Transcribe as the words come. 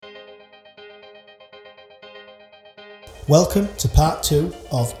Welcome to part 2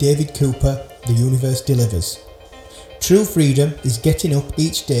 of David Cooper, The Universe Delivers. True freedom is getting up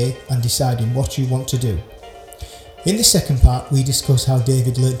each day and deciding what you want to do. In the second part, we discuss how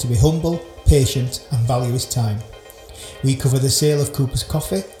David learned to be humble, patient and value his time. We cover the sale of Cooper's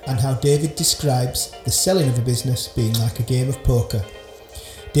Coffee and how David describes the selling of a business being like a game of poker.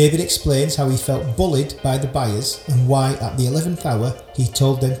 David explains how he felt bullied by the buyers and why at the 11th hour he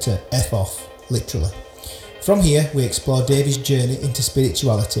told them to F off, literally. From here we explore David's journey into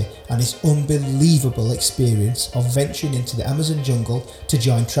spirituality and his unbelievable experience of venturing into the Amazon jungle to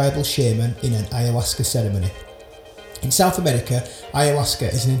join tribal shaman in an ayahuasca ceremony. In South America,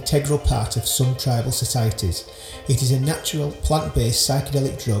 ayahuasca is an integral part of some tribal societies. It is a natural, plant-based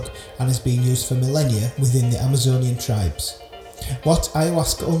psychedelic drug and has been used for millennia within the Amazonian tribes. What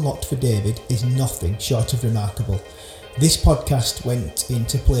ayahuasca unlocked for David is nothing short of remarkable. This podcast went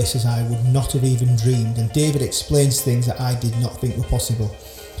into places I would not have even dreamed, and David explains things that I did not think were possible.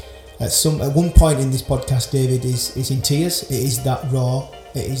 At one point in this podcast, David is in tears. It is that raw,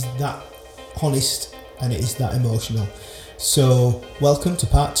 it is that honest, and it is that emotional. So, welcome to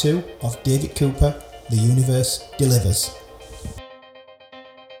part 2 of David Cooper, The Universe Delivers.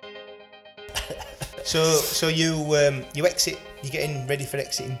 So you exit. You're getting ready for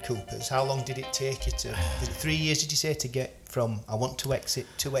exiting Cooper's. How long did it take you to? Was it 3 years? Did you say to get from I want to exit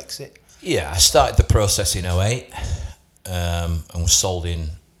to exit? Yeah, I started the process in 2008 and was sold in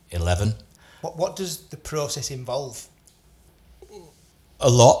 2011. What does the process involve? A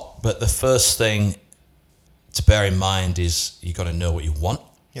lot, but the first thing to bear in mind is you got to know what you want.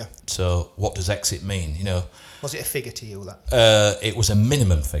 Yeah. So what does exit mean? You know. Was it a figure to you that? It was a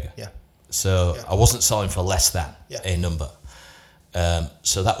minimum figure. Yeah. So yeah. I wasn't selling for less than yeah. a number.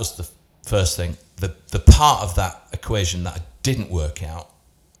 So that was the first thing. The part of that equation that didn't work out,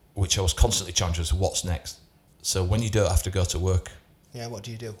 which I was constantly challenged, was what's next. So when you don't have to go to work, yeah, what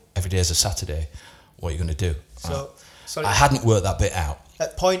do you do? Every day is a Saturday. What are you going to do? So, sorry, I hadn't worked that bit out.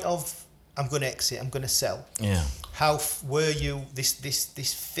 At point of I'm going to exit, I'm going to sell. Yeah. How were you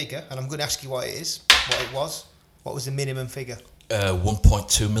this figure? And I'm going to ask you what it is, what it was. What was the minimum figure?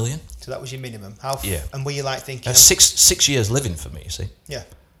 1.2 million. So that was your minimum. Yeah. And were you like thinking? Six years living for me, you see. Yeah.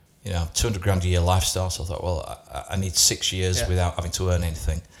 You know, 200 grand a year lifestyle. So I thought, well, I need 6 years without having to earn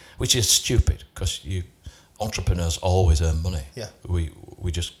anything, which is stupid because entrepreneurs always earn money. Yeah.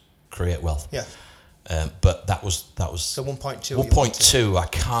 We just create wealth. Yeah. But that was. So 1.2.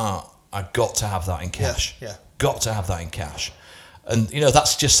 1.2. I got to have that in cash. Yeah. Got to have that in cash. And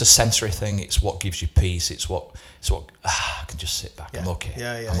that's just a sensory thing. It's what gives you peace. It's what I can just sit back. Yeah. I'm okay.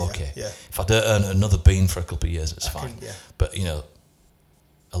 Yeah, I'm okay. Yeah. If I don't earn another bean for a couple of years, it's fine. Yeah. But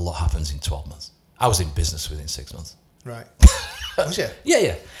a lot happens in 12 months. I was in business within 6 months. Right. Was you?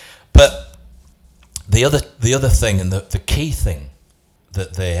 Yeah. But the other thing and the key thing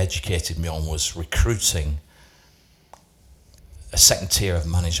that they educated me on was recruiting a second tier of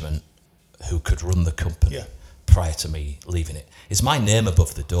management who could run the company. Yeah. Prior to me leaving it. It's my name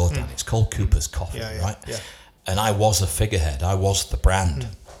above the door, Dan. It's called Cooper's Coffee, right? Yeah. And I was a figurehead. I was the brand.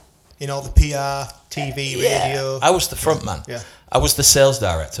 In all the PR, TV, radio. I was the front man. Yeah. I was the sales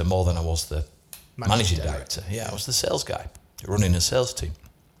director more than I was the managing director. Yeah, I was the sales guy running a sales team.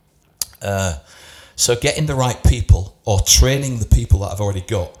 So getting the right people or training the people that I've already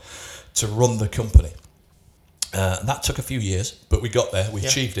got to run the company. That took a few years, but we got there. We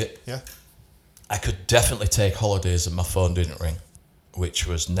achieved it. Yeah. I could definitely take holidays and my phone didn't ring, which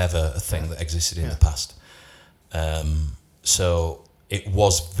was never a thing that existed in the past. So it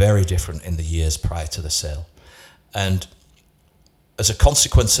was very different in the years prior to the sale. And as a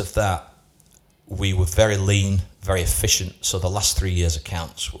consequence of that, we were very lean, very efficient. So the last 3 years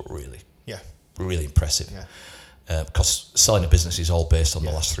accounts were really impressive. Yeah. Because selling a business is all based on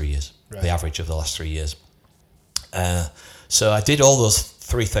the last 3 years, right. the average of the last 3 years. So I did all those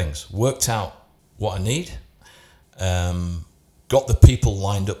 3 things, worked out what I need, got the people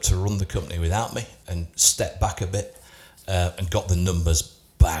lined up to run the company without me and stepped back a bit and got the numbers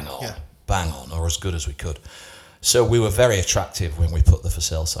bang on, or as good as we could. So we were very attractive when we put the for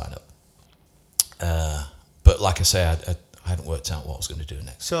sale sign up. But like I say, I hadn't worked out what I was going to do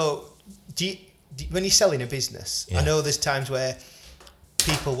next. So when you're selling a business, I know there's times where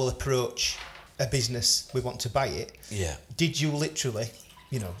people will approach a business, we want to buy it. Yeah. Did you literally...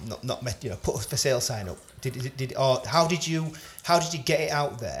 put a for sale sign up. Or how did you get it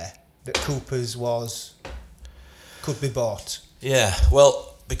out there that Cooper's could be bought? Yeah,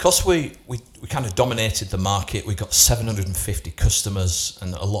 well, because we kind of dominated the market, we got 750 customers,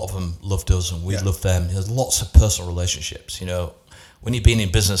 and a lot of them loved us, and we loved them. There's lots of personal relationships. When you've been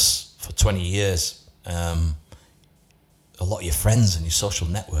in business for 20 years, a lot of your friends and your social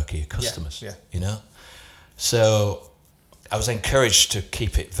network are your customers. Yeah. You know, so I was encouraged to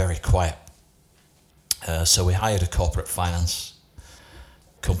keep it very quiet. So we hired a corporate finance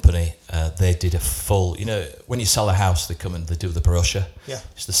company. They did a full, you know, when you sell a house, they come and they do the brochure. Yeah.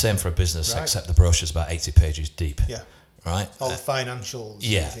 It's the same for a business, Right. except the brochure's about 80 pages deep. Yeah. Right? All the financials.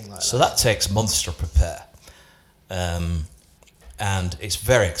 Yeah. Everything like So that. that takes months to prepare. And it's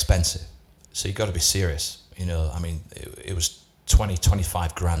very expensive. So you've got to be serious. You know, I mean, it was 20,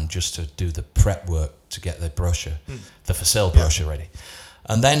 25 grand just to do the prep work to get the brochure, the for sale brochure ready.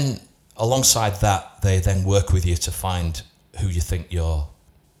 And then alongside that, they then work with you to find who you think your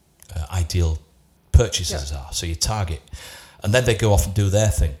ideal purchasers are, so you target. And then they go off and do their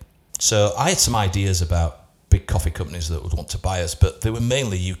thing. So I had some ideas about big coffee companies that would want to buy us, but they were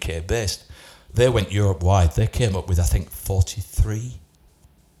mainly UK based. They went Europe wide. They came up with, I think, 43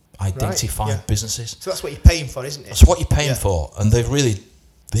 identified businesses. So that's what you're paying for, isn't it? That's what you're paying for. And they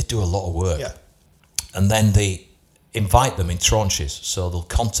do a lot of work. Yeah. And then they invite them in tranches. So they'll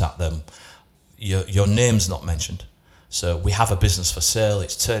contact them. Your name's not mentioned. So we have a business for sale.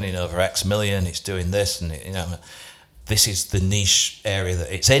 It's turning over X million. It's doing this, and you know, this is the niche area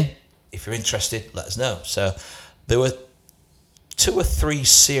that it's in. If you're interested, let us know. So there were 2 or 3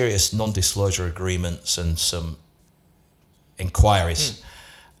 serious non-disclosure agreements and some inquiries.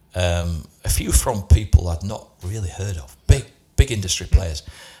 A few from people I'd not really heard of. Big industry players.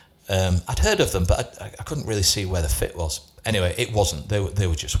 I'd heard of them, but I couldn't really see where the fit was. Anyway, it wasn't. They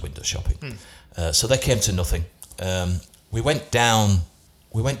were just window shopping. So they came to nothing. We went down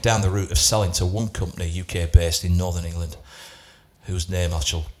the route of selling to one company, UK based in Northern England, whose name I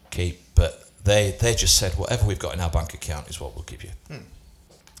shall keep. But they just said, whatever we've got in our bank account is what we'll give you.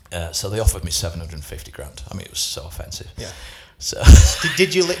 So they offered me 750 grand. I mean, it was so offensive. Yeah. So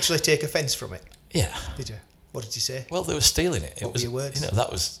did you literally take offence from it? Yeah. Did you? What did you say? Well, they were stealing it. What were your words? You know,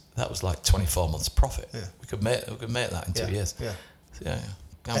 that was like 24 months profit. Yeah. We could make that in 2 years. Yeah. So, yeah.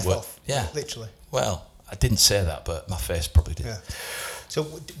 F off. Yeah. Literally. Well, I didn't say that, but my face probably did. Yeah. So,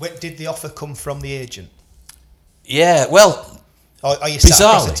 did the offer come from the agent? Yeah. Well, or are you sat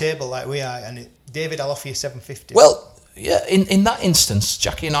across the bizarrely. table like we are? And David, I'll offer you 750. Well, yeah. In that instance,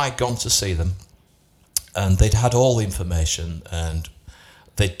 Jackie and I had gone to see them, and they'd had all the information, and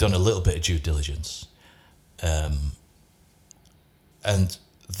they'd done a little bit of due diligence, and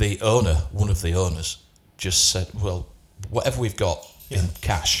the owner, one of the owners, just said, "Well, whatever we've got in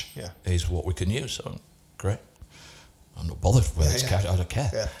cash is what we can use." So, great. I'm not bothered whether it's cash. I don't care.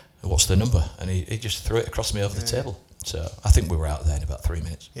 Yeah. What's the number? And he just threw it across me over the table. So I think we were out there in about 3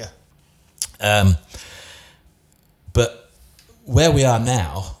 minutes. Yeah. But where we are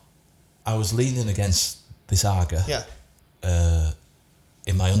now, I was leaning against this Arga. Yeah.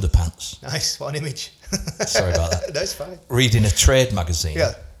 In my underpants. Nice. What an image. Sorry about that. That's fine. Reading a trade magazine.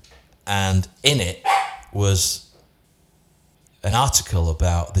 Yeah. And in it was an article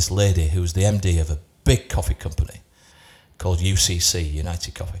about this lady who was the MD of a big coffee company called UCC,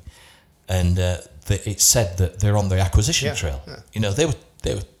 United Coffee. And it said that they're on the acquisition trail. Yeah. You know, they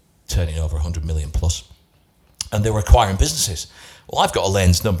were turning over 100 million plus. And they were acquiring businesses. Well, I've got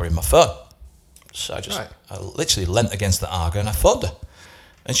Elaine's number in my phone. So I literally leant against the Arga and I phoned her.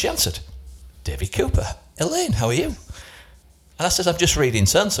 And she answered, "David Cooper, Elaine, how are you?" And I said, "I'm just reading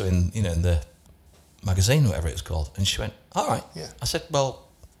so-and-so in the magazine, whatever it's called." And she went, "All right." Yeah. I said, "Well,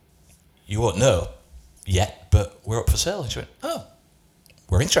 you won't know yet, but we're up for sale." And she went, "Oh,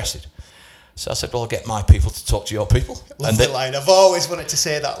 we're interested." So I said, "Well, I'll get my people to talk to your people." Lovely line. I've always wanted to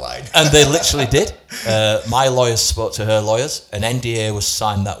say that line. And they literally did. My lawyers spoke to her lawyers. An NDA was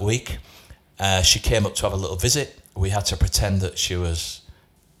signed that week. She came up to have a little visit. We had to pretend that she was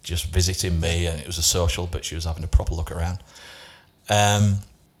just visiting me and it was a social, but she was having a proper look around. And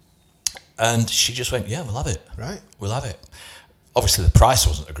she just went, "Yeah, we'll have it. Right. We'll have it." Obviously, the price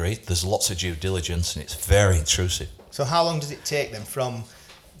wasn't agreed. There's lots of due diligence and it's very intrusive. So how long does it take then from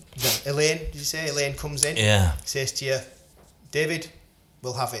Elaine, did you say? Elaine comes in, Yeah. says to you, "David,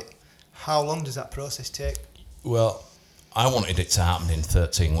 we'll have it." How long does that process take? Well, I wanted it to happen in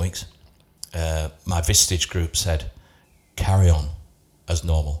 13 weeks. My Vistage group said, "Carry on as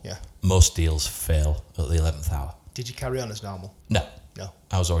normal." Yeah. Most deals fail at the 11th hour. Did you carry on as normal? No. No.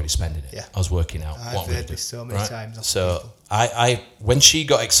 I was already spending it. Yeah. I was working out I've what I'm going heard to do. this so many times off So people. I when she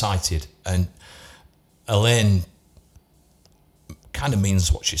got excited, and Elaine kind of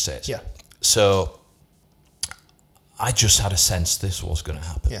means what she says. Yeah. So I just had a sense this was going to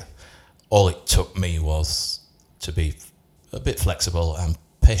happen. Yeah. All it took me was to be a bit flexible and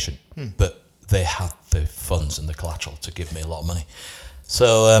patient, but they had the funds and the collateral to give me a lot of money.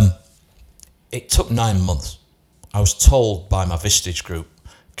 So it took 9 months I was told by my Vistage group,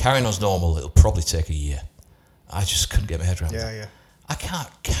 carrying on as normal, it'll probably take a year. I just couldn't get my head around that. Yeah. I can't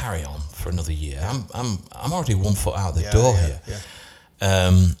carry on for another year. I'm already 1 foot out the door here.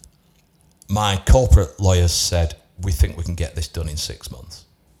 Yeah. My corporate lawyers said, we think we can get this done in 6 months.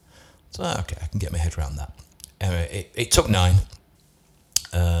 So, okay, I can get my head around that. It took 9.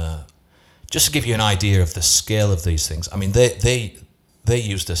 Just to give you an idea of the scale of these things, I mean, they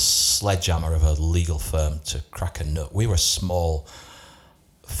used a sledgehammer of a legal firm to crack a nut. We were small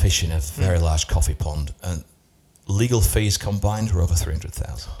fish in a very large coffee pond, and legal fees combined were over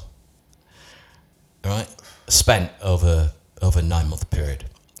 300,000. Right, spent over 9-month period.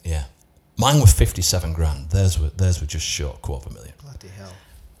 Yeah, mine were 57 grand. Theirs were just short $250,000. Bloody hell!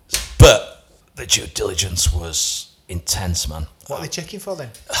 But the due diligence was intense, man. What are they checking for then?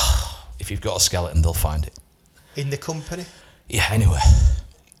 If you've got a skeleton, they'll find it. In the company? Yeah, anyway.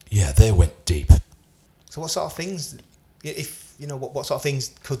 Yeah, they went deep. So what sort of things, if you know, what sort of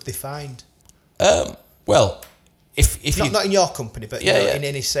things could they find? Well, if not in your company, but in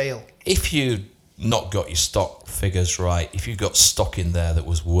any sale. If you not got your stock figures right, if you got stock in there that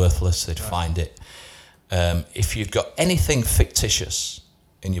was worthless, they'd find it. If you've got anything fictitious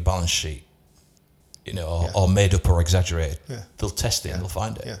in your balance sheet, you know, or made up or exaggerated, they'll test it and they'll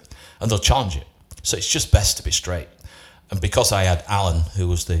find it, and they'll challenge it. So it's just best to be straight. And because I had Alan, who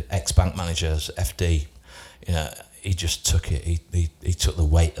was the ex-bank manager as FD, you know, he just took it. He took the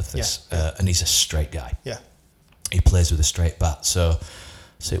weight of this, and he's a straight guy. Yeah, he plays with a straight bat. So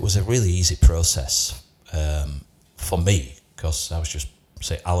it was a really easy process for me, because I was just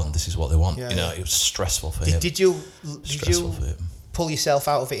say, Alan, this is what they want. It was stressful for him. Did you pull yourself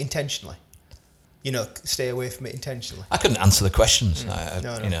out of it intentionally? You know, stay away from it intentionally. I couldn't answer the questions.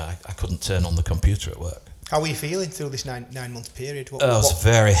 I couldn't turn on the computer at work. How were you feeling through this 9-month period? I was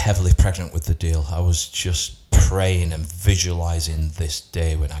very heavily pregnant with the deal. I was just praying and visualising this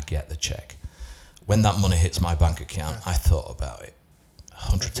day when I get the cheque. When that money hits my bank account, I thought about it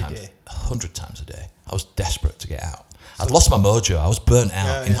 100 times a day. I was desperate to get out. I'd lost my mojo. I was burnt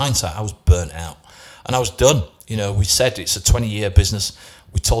out. In hindsight, I was burnt out. And I was done. You know, we said it's a 20-year business.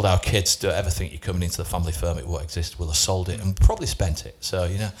 We told our kids, don't ever think you're coming into the family firm, it won't exist. We'll have sold it and probably spent it. So,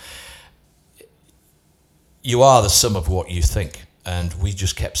 you know, you are the sum of what you think. And we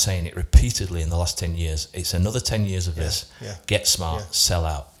just kept saying it repeatedly in the last 10 years. It's another 10 years of this. Get smart, sell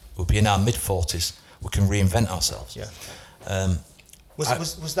out. We'll be in our mid-40s. We can reinvent ourselves.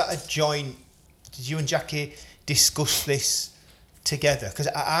 Was that a joint... Did you and Jackie discuss this together? Because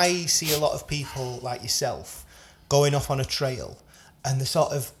I see a lot of people like yourself going off on a trail and they're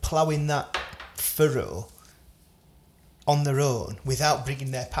sort of ploughing that furrow on their own without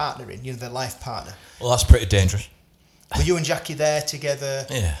bringing their partner in, you know, their life partner. Well, that's pretty dangerous. Were you and Jackie there together?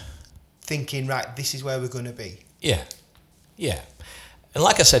 Yeah. Thinking, right, this is where we're going to be? Yeah. And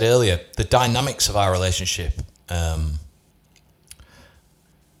like I said earlier, the dynamics of our relationship,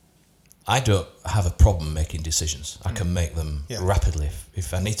 I don't have a problem making decisions. I can make them rapidly.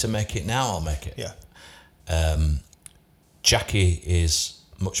 If I need to make it now, I'll make it. Jackie is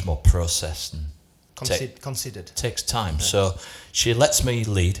much more processed and considered. Takes time. So she lets me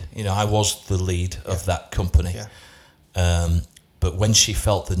lead. You know, I was the lead of that company. But when she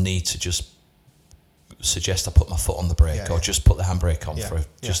felt the need to just suggest I put my foot on the brake or just put the handbrake on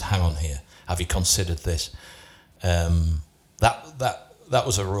just hang on here. Have you considered this? That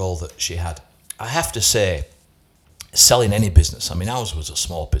was a role that she had. I have to say, selling any business, I mean, ours was a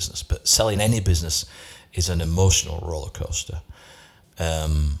small business, but selling any business is an emotional roller coaster.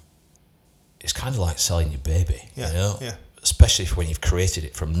 It's kind of like selling your baby, you know, especially when you've created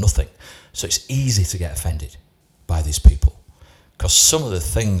it from nothing. So it's easy to get offended by these people because some of the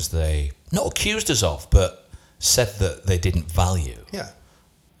things they not accused us of, but said that they didn't value.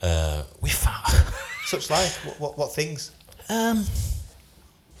 We found such like what things.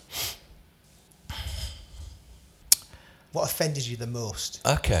 What offended you the most?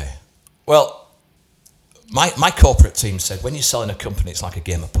 Okay, well. My corporate team said, when you're selling a company, it's like a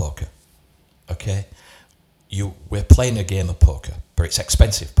game of poker, okay? We're playing a game of poker, but it's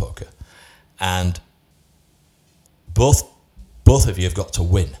expensive poker. And both of you have got to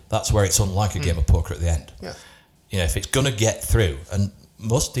win. That's where it's unlike a game of poker at the end. You know, if it's going to get through, and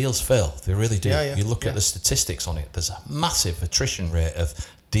most deals fail, they really do. You look at the statistics on it, there's a massive attrition rate of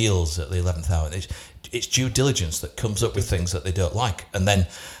deals at the 11th hour. It's due diligence that comes up with things that they don't like. And then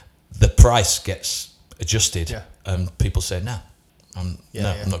the price gets adjusted and people say I'm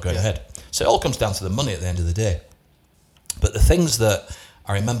not going ahead. So it all comes down to the money at the end of the day. But the things that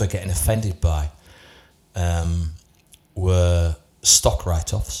I remember getting offended by were stock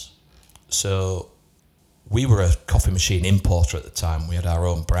write-offs. So we were a coffee machine importer at the time. We had our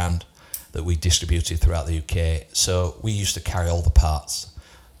own brand that we distributed throughout the UK. So we used to carry all the parts.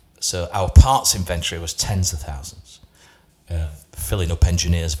 So our parts inventory was tens of thousands, filling up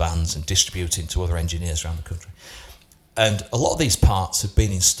engineers' vans and distributing to other engineers around the country. And a lot of these parts have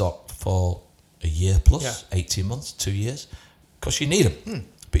been in stock for a year plus, 18 months, 2 years, because you need them,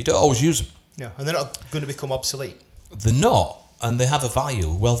 but you don't always use them. Yeah, and they're not going to become obsolete. They're not, and they have a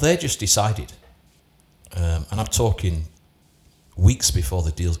value. Well, they just decided, and I'm talking weeks before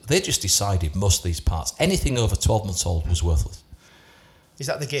the deal, they just decided most of these parts, anything over 12 months old was worthless. Is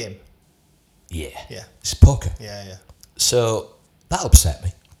that the game? Yeah. Yeah. It's poker. Yeah. So that upset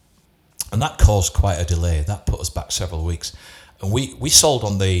me. And that caused quite a delay. That put us back several weeks. And we sold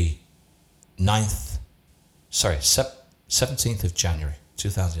on the 17th of January,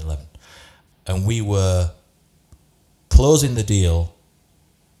 2011. And we were closing the deal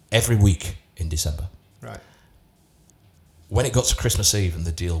every week in December. Right. When it got to Christmas Eve and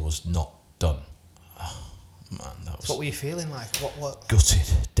the deal was not done, man, that was... What were you feeling like? What?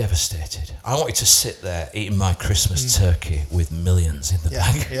 Gutted, devastated. I wanted to sit there eating my Christmas turkey with millions in the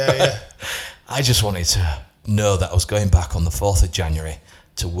bank. Yeah. I just wanted to know that I was going back on the 4th of January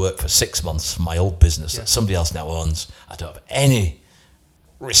to work for 6 months for my old business that somebody else now owns. I don't have any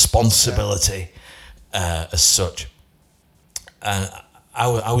responsibility as such. And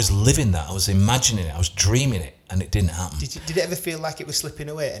I was living that. I was imagining it. I was dreaming it, and it didn't happen. Did it ever feel like it was slipping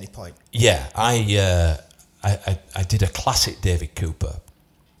away at any point? Yeah, I did a classic David Cooper,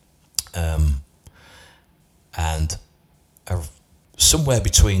 and somewhere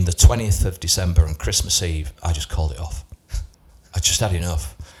between the 20th of December and Christmas Eve, I just called it off. I just had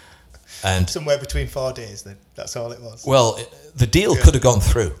enough. And somewhere between 4 days, then that's all it was. Well, the deal could have gone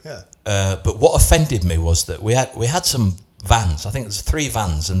through. Yeah. But what offended me was that we had some vans. I think there's 3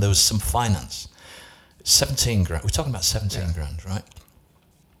 vans, and there was some finance. 17 grand. We're talking about 17 grand, right?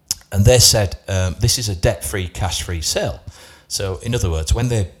 And they said this is a debt-free, cash-free sale. So, in other words, when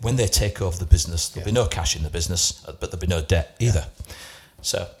they take over the business, there'll be no cash in the business, but there'll be no debt either.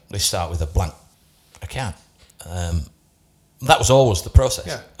 So they start with a blank account. That was always the process.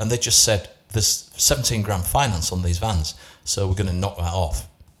 Yeah. And they just said there's 17 grand finance on these vans, so we're going to knock that off.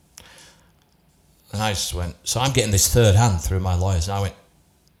 And I just went, so I'm getting this third hand through my lawyers, and I went,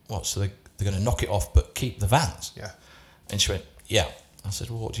 what? So they're going to knock it off, but keep the vans? Yeah. And she went, yeah. I said,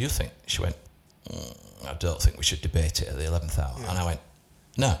 well, what do you think? She went, I don't think we should debate it at the 11th hour. Yeah. And I went,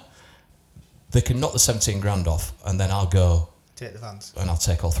 no. They can knock the 17 grand off, and then I'll go... Take the vans. And I'll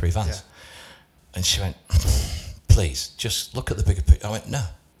take all 3 vans. Yeah. And she went, please, just look at the bigger picture. I went, no.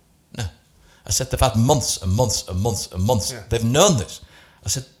 I said, they've had months and months and months and months. Yeah. They've known this. I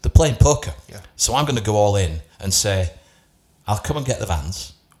said, they're playing poker. Yeah. So I'm going to go all in and say, I'll come and get the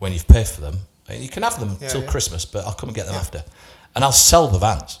vans when you've paid for them. You can have them till Christmas, but I'll come and get them after. And I'll sell the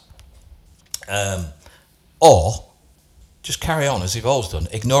vans. Or just carry on as you've always done,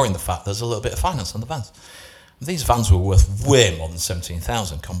 ignoring the fact there's a little bit of finance on the vans. And these vans were worth way more than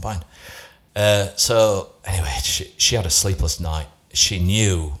 17,000 combined. So anyway, she had a sleepless night. She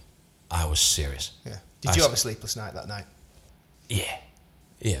knew I was serious. Yeah. Did you have a sleepless night that night?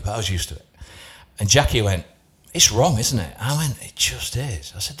 Yeah, but I was used to it. And Jackie went, it's wrong, isn't it? I went, it just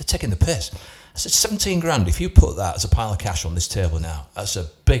is. I said, they're taking the piss. I said, 17 grand, if you put that as a pile of cash on this table now, that's a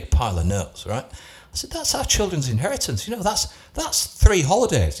big pile of notes, right? I said, that's our children's inheritance. You know, that's 3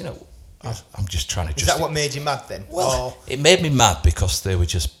 holidays. You know, I'm just trying to... Is that what made you mad then? Well, it made me mad because they were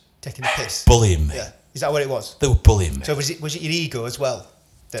just... Taking the piss? Bullying me. Yeah. Is that what it was? They were bullying me. So was it your ego as well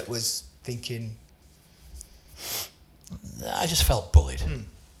that was thinking... I just felt bullied.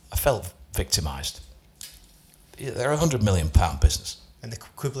 I felt victimised. They're a £100 million business. And they're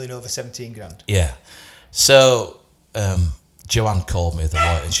quibbling over 17 grand. Yeah. So Joanne called me, the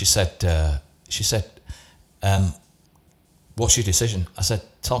lawyer, and she said, what's your decision? I said,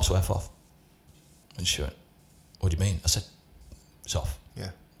 tell them to F off. And she went, what do you mean? I said, it's off. Yeah.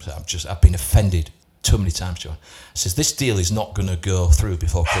 So I've been offended too many times, Joanne. I says, this deal is not going to go through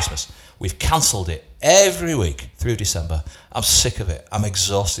before Christmas. We've cancelled it every week through December. I'm sick of it. I'm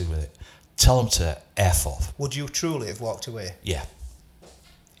exhausted with it. Tell them to F off. Would you truly have walked away? Yeah.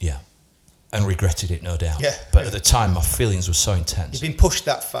 And regretted it, no doubt. Yeah. But at the time, my feelings were so intense. You've been pushed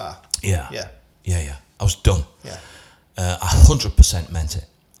that far. Yeah. I was done. Yeah. I 100% meant it.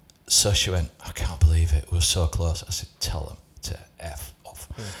 So she went, I can't believe it. We were so close. I said, tell them to F off.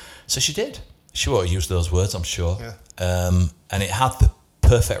 Yeah. So she did. She won't use those words, I'm sure. Yeah. And it had the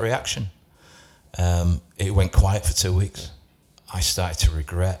perfect reaction. It went quiet for 2 weeks. I started to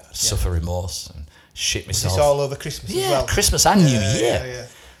regret, suffer remorse, and shit myself. Was this all over Christmas as well? Yeah, Christmas and New Year. Yeah.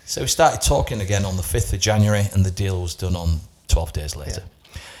 So we started talking again on the 5th of January, and the deal was done on 12 days later.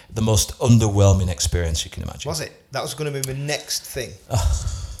 Yeah. The most underwhelming experience you can imagine. Was it? That was going to be my next thing.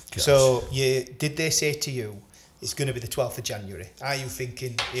 Gosh. So did they say to you, it's going to be the 12th of January? Are you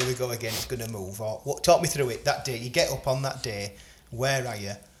thinking, here we go again, it's going to move? Or what? Talk me through it that day. You get up on that day. Where are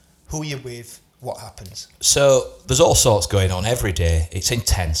you? Who are you with? What happens? So there's all sorts going on every day. It's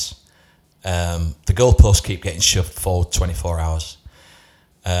intense. The goalposts keep getting shoved forward 24 hours.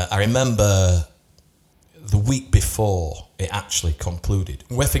 I remember the week before it actually concluded.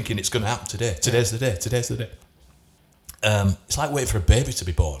 We're thinking it's going to happen today. Today's the day. It's like waiting for a baby to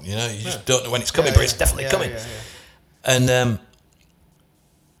be born. You know, you just don't know when it's coming, but it's definitely coming. And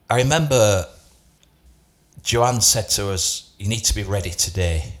I remember Joanne said to us, "You need to be ready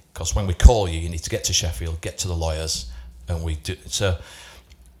today, because when we call you, you need to get to Sheffield, get to the lawyers, and we do so."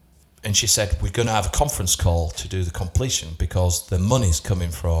 And she said, "We're going to have a conference call to do the completion, because the money's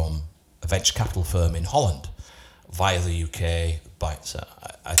coming from a venture capital firm in Holland via the UK." So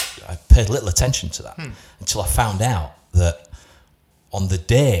I paid little attention to that until I found out that on the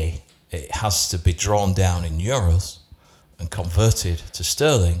day it has to be drawn down in euros and converted to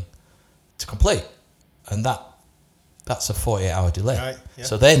sterling to complete, and that's a 48-hour delay. Right, yeah.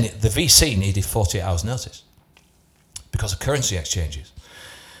 So then the VC needed 48 hours notice because of currency exchanges.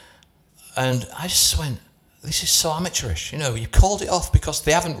 And I just went, this is so amateurish. You know, you called it off because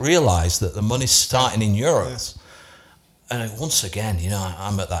they haven't realised that the money's starting in euros. Yeah. And once again, you know,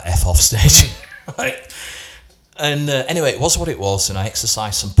 I'm at that F-off stage. Right? And anyway, it was what it was, and I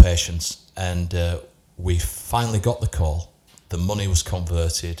exercised some patience, and we finally got the call. The money was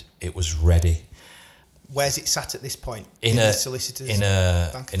converted. It was ready. Where's it sat at this point? In the solicitor's in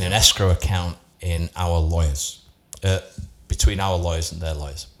an escrow account in our lawyers, between our lawyers and their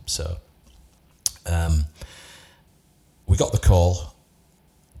lawyers. So we got the call.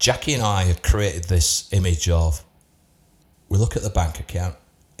 Jackie and I had created this image of, we look at the bank account,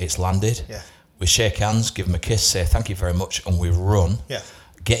 it's landed. Yeah. We shake hands, give them a kiss, say thank you very much, and we run. Yeah.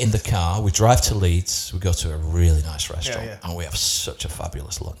 Get in the car, we drive to Leeds, we go to a really nice restaurant, and we have such a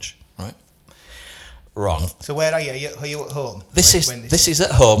fabulous lunch, right? Wrong. So where are you? Are you at home? This is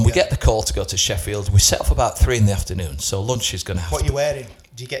at home. We get the call to go to Sheffield. We set off about 3 p.m, so lunch is going to have What are you wearing?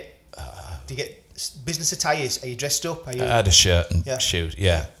 Do you get business attires? Are you dressed up? I had a shirt and shoes,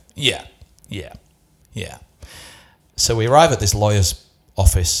 yeah. So we arrive at this lawyer's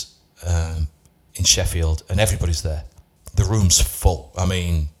office in Sheffield, and everybody's there. The room's full. I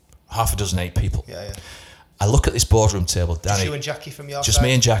mean, 8 people. Yeah. I look at this boardroom table, Danny. Just you and Jackie from your Just side?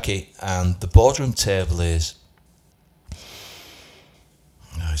 me and Jackie, and the boardroom table is,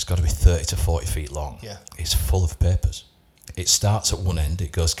 it's got to be 30 to 40 feet long. Yeah. It's full of papers. It starts at one end,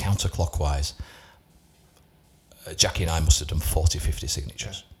 it goes counterclockwise. Jackie and I must have done 40, 50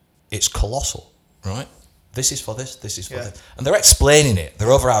 signatures. Yeah. It's colossal, right? This is for this is for this. And they're explaining it.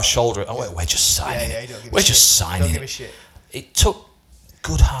 They're over our shoulder. Oh, we're just signing it. We're just signing it. Don't give a shit. It took a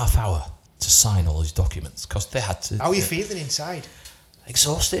good half hour to sign all these documents because they had to. How are you feeling inside?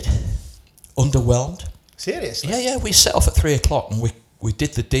 Exhausted, underwhelmed. Seriously? Yeah. We set off at 3 o'clock and we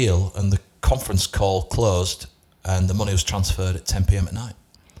did the deal, and the conference call closed and the money was transferred at 10 p.m. at night.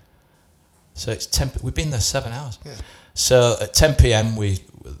 So it's we've been there 7 hours. Yeah. So at 10 p.m.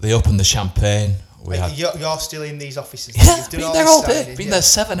 they opened the champagne. You're still in these offices? Yeah, I've been there all day. Been there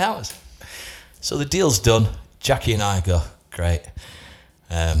 7 hours. So the deal's done. Jackie and I go, great.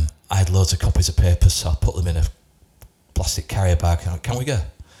 I had loads of copies of papers, so I put them in a plastic carrier bag. Can we go?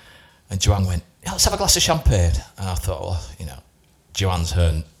 And Joanne went, yeah, let's have a glass of champagne. And I thought, well, you know, Joanne's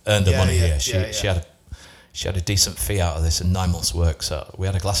earned the money here. She had a decent fee out of this and 9 months' work, so we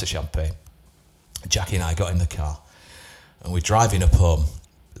had a glass of champagne. Jackie and I got in the car, and we're driving up home.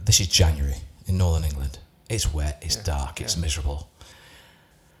 This is January in Northern England. It's wet, it's dark, it's miserable.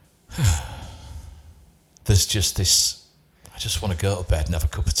 There's just this, I just want to go to bed and have a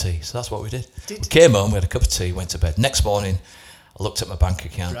cup of tea. So that's what we did. We came home, we had a cup of tea, went to bed. Next morning, I looked at my bank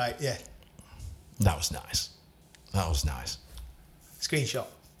account. Right, yeah. That was nice. Screenshot.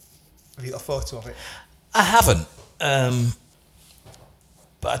 Have you got a photo of it? I haven't.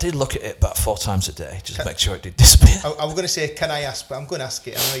 But I did look at it about 4 times a day, just to make sure it did disappear. I was going to say, can I ask? But I'm going to ask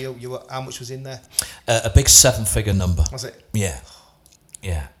it. I know you how much was in there? A big 7-figure number. Was it? Yeah.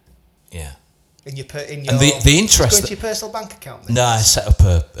 In your and the interest. Going to your personal bank account then? No, I set up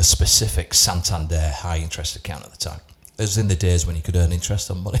a specific Santander high interest account at the time. It was in the days when you could earn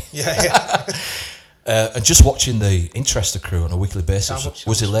interest on money. Yeah. And just watching the interest accrue on a weekly basis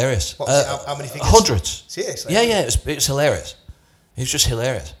was hilarious. How many figures? Hundreds. Seriously? Yeah, it was hilarious. It was just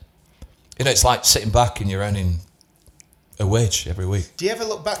hilarious. You know, it's like sitting back and you're earning a wage every week. Do you ever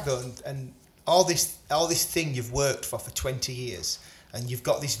look back though and all this thing you've worked for 20 years and you've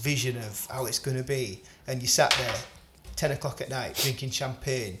got this vision of how it's going to be, and you sat there 10 o'clock at night drinking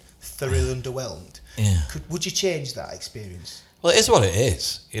champagne, thoroughly underwhelmed? Yeah. Would you change that experience? Well, it is what it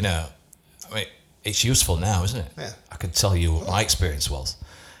is, you know. I mean, it's useful now, isn't it? Yeah. I can tell you what my experience was.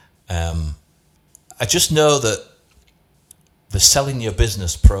 I just know that the selling your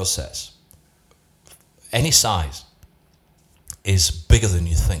business process, any size, is bigger than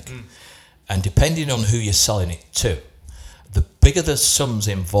you think. And depending on who you're selling it to, the bigger the sums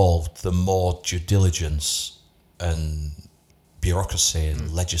involved, the more due diligence and bureaucracy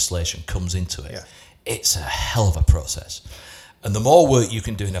and legislation comes into it. Yeah. It's a hell of a process. And the more work you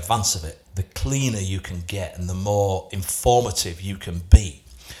can do in advance of it, the cleaner you can get and the more informative you can be,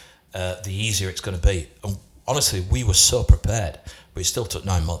 the easier it's going to be. And honestly, we were so prepared, but it still took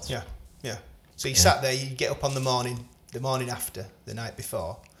 9 months. Yeah, yeah. So you sat there, you get up on the morning after, the night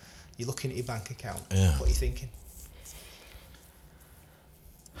before, you're looking at your bank account. Yeah. What are you thinking?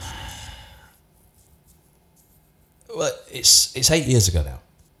 Well, it's 8 years ago now.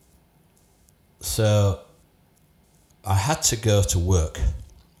 So I had to go to work.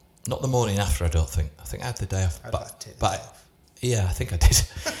 Not the morning after, I don't think. I think I had the day off. I'd like to take the day off. Yeah, I think I did.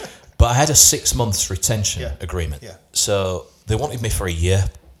 But I had a 6 months retention agreement. Yeah. So they wanted me for a year.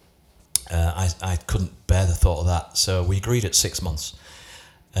 I couldn't bear the thought of that. So we agreed at 6 months.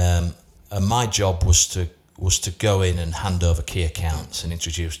 And my job was to go in and hand over key accounts and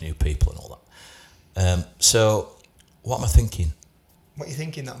introduce new people and all that. So what am I thinking? What are you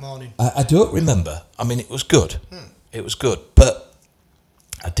thinking that morning? I don't remember. I mean, it was good. It was good. But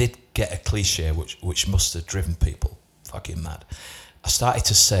I did get a cliche which must have driven people fucking mad. I started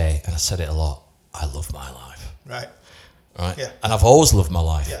to say, and I said it a lot, I love my life. Right. Yeah. And I've always loved my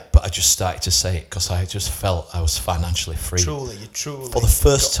life. Yeah. But I just started to say it because I just felt I was financially free. Truly. For the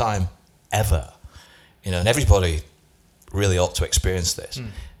first time ever. You know, and everybody really ought to experience this.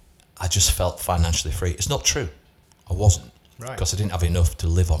 I just felt financially free. It's not true. I wasn't. Right. Because I didn't have enough to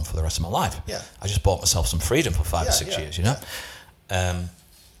live on for the rest of my life. Yeah. I just bought myself some freedom for 5 or 6 years, you know.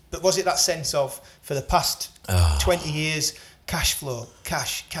 But was it that sense of, for the past 20 years, cash flow,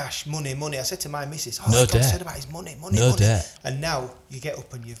 cash, money? I said to my missus, no God debt. said about his money. No debt. And now you get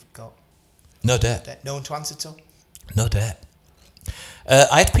up and you've got no debt. No one to answer to. No debt.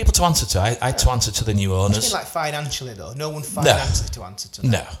 I had people to answer to. I had to answer to the new owners. It's like financially though. No one financially to answer to.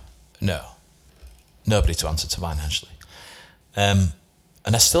 No. Nobody to answer to financially. And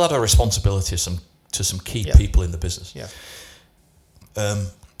I still had a responsibility to some key people in the business. Yeah.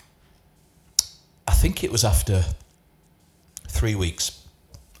 I think it was after 3 weeks.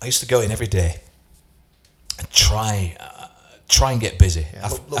 I used to go in every day and try and get busy. Yeah,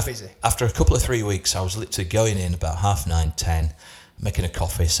 look busy. After a couple of 3 weeks, I was literally going in about 9:30, 10, making a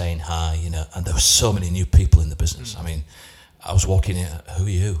coffee, saying hi, you know, and there were so many new people in the business. I mean, I was walking in, who are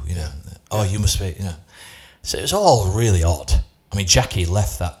you? You know, oh, you must be, you know. So it was all really odd. I mean, Jackie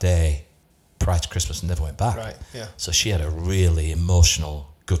left that day prior to Christmas and never went back. Right, yeah. So she had a really emotional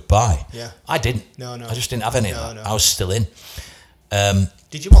goodbye. Yeah. I didn't. No. I just didn't have any of that. No. I was still in.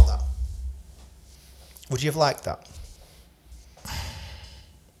 Did you want that? Would you have liked that?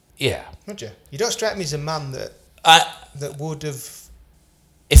 Yeah. Would you? You don't strike me as a man that would have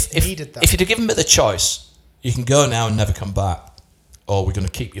needed that. If you'd have given me the choice, you can go now and never come back, or we're going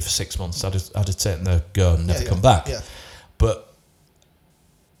to keep you for 6 months, I'd have taken the go and never come back. Yeah. But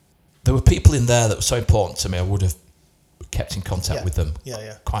there were people in there that were so important to me, I would have kept in contact with them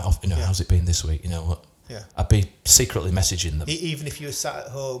quite often. You know, how's it been this week? You know what? Yeah. I'd be secretly messaging them. Even if you were sat at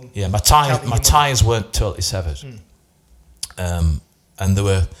home. Yeah, my ties weren't totally severed. And there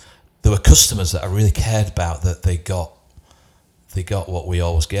were customers that I really cared about, that they got what we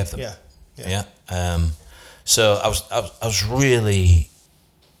always gave them. Yeah. So I was really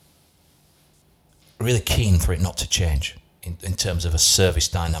keen for it not to change in terms of a service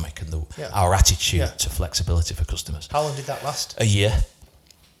dynamic and our attitude to flexibility for customers. How long did that last? A year.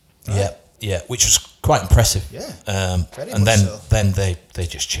 Right. Yeah, which was quite impressive. Yeah. And then they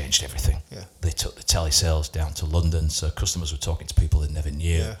just changed everything. Yeah. They took the telesales down to London, so customers were talking to people they never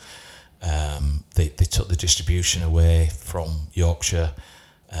knew. Yeah. They took the distribution away from Yorkshire.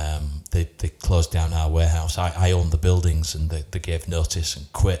 They closed down our warehouse. I owned the buildings, and they gave notice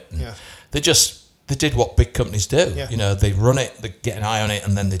and quit. And they did what big companies do. Yeah. You know, they run it, they get an eye on it,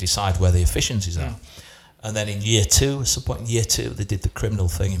 and then they decide where the efficiencies are. And then at some point in year two, they did the criminal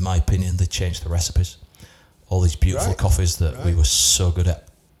thing, in my opinion. They changed the recipes. All these beautiful coffees that we were so good at.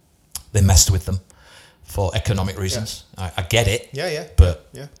 They messed with them for economic reasons. I get it. Yeah.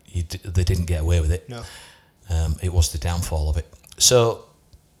 But they didn't get away with it. No. It was the downfall of it. So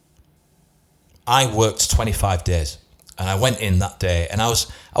I worked 25 days, and I went in that day, and I was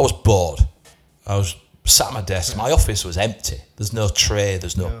bored. I was sat at my desk. My office was empty. There's no tray.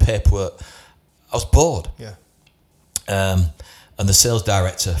 There's no paperwork. I was bored. Yeah. And the sales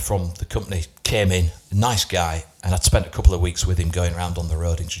director from the company came in, a nice guy, and I'd spent a couple of weeks with him going around on the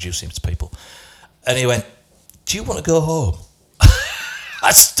road, introducing him to people. And he went, "Do you want to go home?"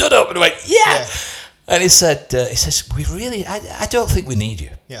 I stood up and went, yeah. And he says, I don't think we need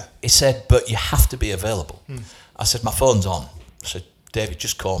you. Yeah. He said, but you have to be available. I said, my phone's on. I said, David,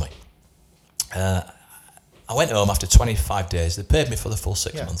 just call me. I went home after 25 days. They paid me for the full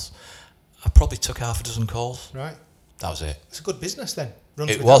 6 months. I probably took half a dozen calls. Right. That was it. It's a good business then.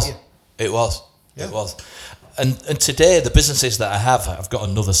 It was. It was. And today, the businesses that I have, I've got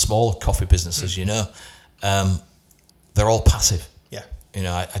another small coffee business, as you know. They're all passive. Yeah. You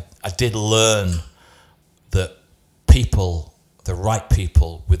know, I did learn that people, the right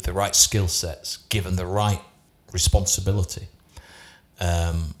people with the right skill sets, given the right responsibility,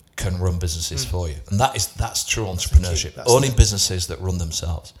 can run businesses for you. And that's true entrepreneurship. Owning businesses that run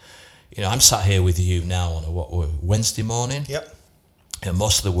themselves. You know, I'm sat here with you now on a Wednesday morning. Yep. You know,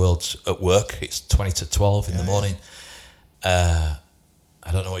 most of the world's at work. It's 20 to 12 in the morning.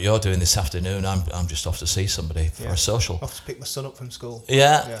 I don't know what you're doing this afternoon. I'm just off to see somebody for a social. Off to pick my son up from school.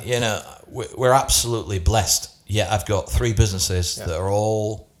 Yeah. You know, we're absolutely blessed. Yeah, I've got 3 businesses that are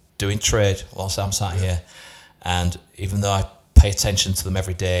all doing trade whilst I'm sat here. And even though I pay attention to them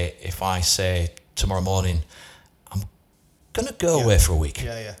every day, if I say tomorrow morning, I'm going to go away for a week.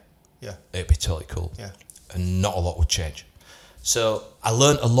 Yeah. It'd be totally cool. Yeah. And not a lot would change. So I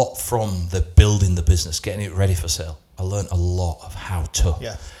learned a lot from the building the business, getting it ready for sale. I learned a lot of how to.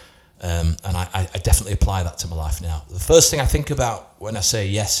 Yeah. And I definitely apply that to my life now. The first thing I think about when I say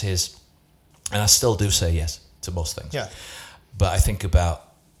yes is, and I still do say yes to most things. Yeah. But I think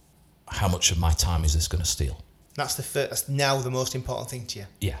about how much of my time is this going to steal? That's now the most important thing to you.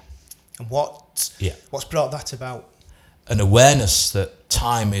 Yeah. And what's brought that about? An awareness that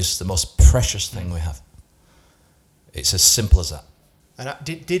time is the most precious thing we have. It's as simple as that. And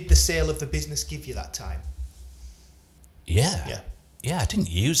did the sale of the business give you that time? Yeah, I didn't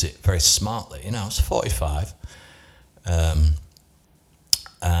use it very smartly. You know, I was 45, and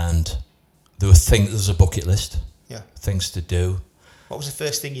there was a bucket list. Yeah. Things to do. What was the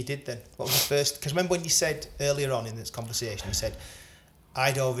first thing you did then? What was the first? Because remember when you said earlier on in this conversation, you said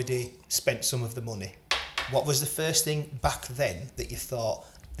I'd already spent some of the money. What was the first thing back then that you thought,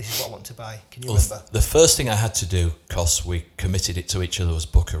 this is what I want to buy? Can you remember? The first thing I had to do, because we committed it to each other, was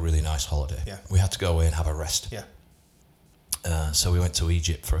book a really nice holiday. Yeah. We had to go away and have a rest. Yeah. So we went to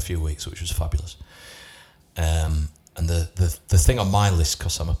Egypt for a few weeks, which was fabulous. And the thing on my list,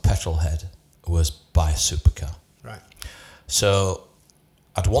 because I'm a petrol head, was buy a supercar. Right. So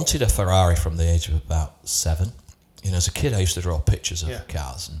I'd wanted a Ferrari from the age of about 7. You know, as a kid, I used to draw pictures of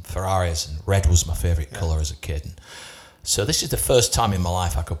cars and Ferraris, and red was my favourite colour as a kid. And so this is the first time in my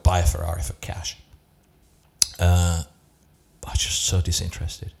life I could buy a Ferrari for cash. I was just so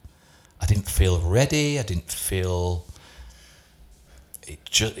disinterested. I didn't feel ready. I didn't feel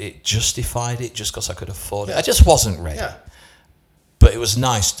it justified it just because I could afford it. I just wasn't ready. Yeah. But it was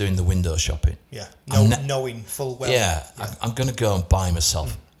nice doing the window shopping. Yeah. Knowing full well. Yeah. I'm going to go and buy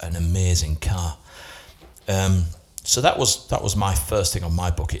myself an amazing car. So that was my first thing on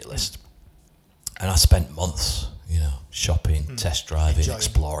my bucket list. And I spent months, you know, shopping, test driving,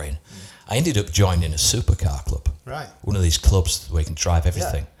 exploring. I ended up joining a supercar club. Right. One of these clubs where you can drive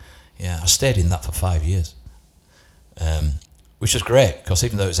everything. Yeah, I stayed in that for 5 years. Which was great, because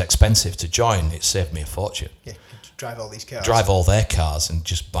even though it was expensive to join, it saved me a fortune. Yeah, you could drive all these cars. Drive all their cars and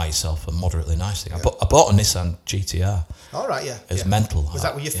just buy yourself a moderately nice thing. I bought a Nissan GTR. All right, yeah. It was mental. Was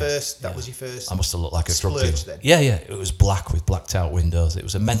that your first? That was your first. I must have looked like a drug dealer. Then? Yeah. It was black with blacked out windows. It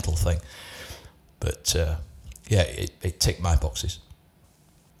was a mental thing. But it ticked my boxes.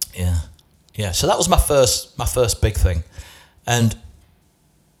 Yeah. So that was my first big thing, and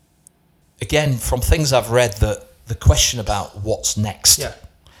again, from things I've read, that the question about what's next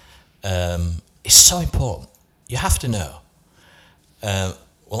is so important. You have to know.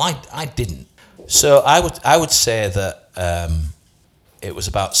 Well, I didn't. So I would say that it was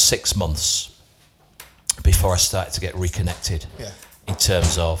about 6 months before I started to get reconnected in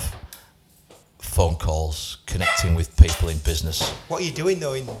terms of phone calls, connecting with people in business. What are you doing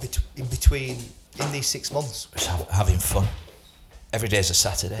though in between these 6 months? Just having fun. Every day's a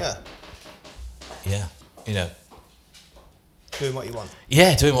Saturday. Yeah. You know. Doing what you want.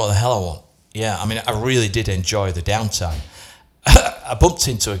 Yeah, doing what the hell I want. Yeah, I mean, I really did enjoy the downtime. I bumped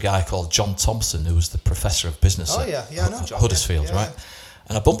into a guy called John Thompson, who was the professor of business at I know John, Huddersfield, yeah. right?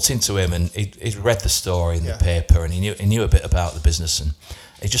 And I bumped into him, and he'd read the story in the paper, and he knew a bit about the business, and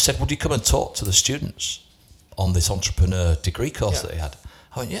he just said, would you come and talk to the students on this entrepreneur degree course that he had?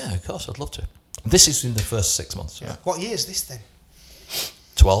 I went, yeah, of course, I'd love to. This is in the first 6 months. Yeah. Right? What year is this then?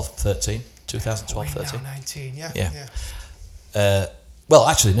 2012, 13. 19, Well,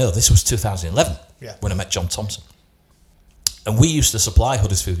 actually, no, this was 2011 when I met John Thompson. And we used to supply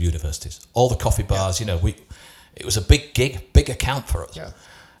Huddersfield universities, all the coffee bars, you know, it was a big gig, big account for us. Yeah.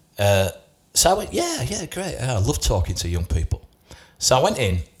 So I went, yeah, great. I love talking to young people. So I went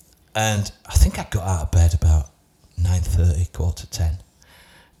in, and I think I got out of bed about 9:30, 9:45.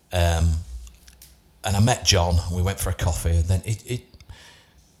 And I met John, and we went for a coffee, and then it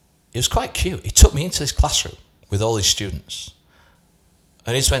was quite cute. He took me into this classroom with all his students,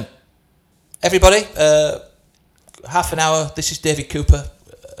 and he just went, everybody, half an hour, this is David Cooper,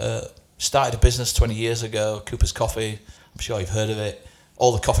 started a business 20 years ago, Cooper's Coffee, I'm sure you've heard of it,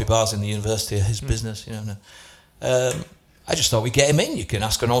 all the coffee bars in the university are his business, you know. I just thought we'd get him in, you can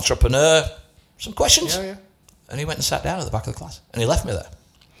ask an entrepreneur some questions. Yeah. And he went and sat down at the back of the class, and he left me there.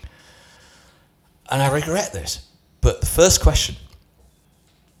 And I regret this, but the first question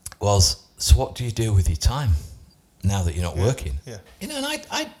was, so what do you do with your time now that you're not working? Yeah. You know, and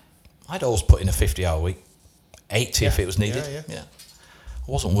I'd always put in a 50-hour week, 80 if it was needed. Yeah.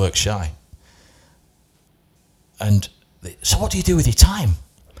 I wasn't work shy. And so what do you do with your time?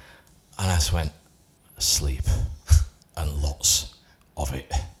 And I just went, sleep, and lots of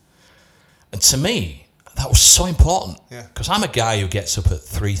it. And to me, that was so important, because I'm a guy who gets up at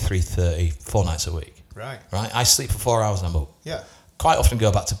 3:30, 4 nights a week. Right. I sleep for 4 hours and I'm up. Yeah. Quite often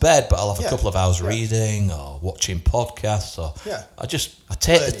go back to bed, but I'll have a couple of hours reading or watching podcasts, or I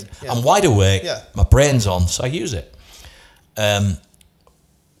take it. I'm wide awake. Yeah. My brain's on, so I use it.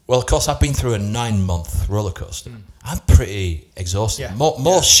 Well, of course, I've been through a 9-month roller coaster. I'm pretty exhausted,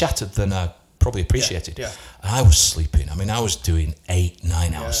 more shattered than I probably appreciated. Yeah. And I was sleeping. I mean, I was doing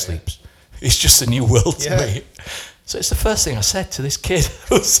 8-9 hour sleeps. It's just a new world to me. So it's the first thing I said to this kid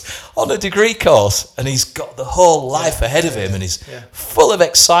who's on a degree course, and he's got the whole life ahead of him, and he's full of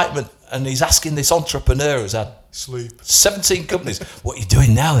excitement, and he's asking this entrepreneur who's had 17 companies, what are you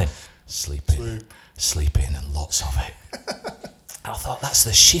doing now then? Sleeping and lots of it. And I thought, that's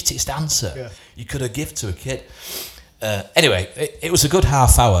the shittest answer you could have given to a kid. Anyway, it was a good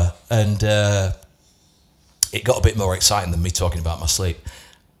half hour, and it got a bit more exciting than me talking about my sleep.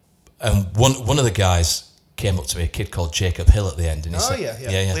 And one of the guys came up to me, a kid called Jacob Hill, at the end, and he said,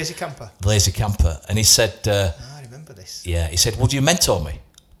 Lazy Camper, and he said, I remember this. Yeah, he said, would you mentor me?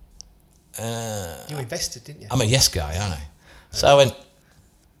 You invested, didn't you? I'm a yes guy, aren't I? So I went,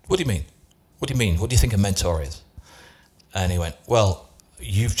 what do you mean? What do you mean? What do you think a mentor is? And he went, well,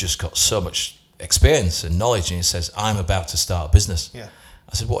 you've just got so much experience and knowledge. And he says, I'm about to start a business. Yeah.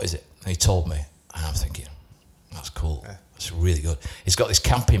 I said, what is it? And he told me, and I'm thinking, that's cool. Yeah. It's really good. He's got this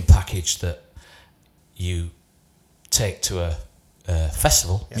camping package that you take to a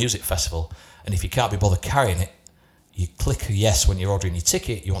festival, music festival, and if you can't be bothered carrying it, you click a yes when you're ordering your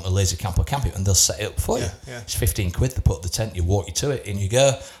ticket, you want a Lazy Camper camping, and they'll set it up for you. Yeah. It's 15 quid, they put up the tent, you walk you to it, in you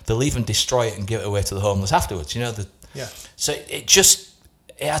go. They'll even destroy it and give it away to the homeless afterwards, you know. So it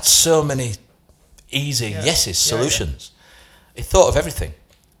had so many easy solutions. It thought of everything,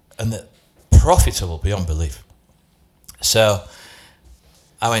 and that profitable beyond belief. So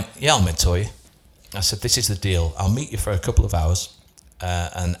I went, I'll mentor you. I said, this is the deal. I'll meet you for a couple of hours,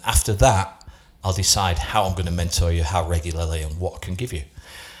 and after that, I'll decide how I'm going to mentor you, how regularly, and what I can give you.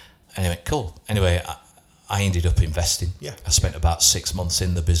 And he went, cool. Anyway, I ended up investing. Yeah. I spent about 6 months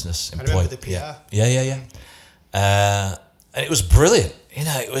in the business. I remember the PR. Yeah. And it was brilliant. You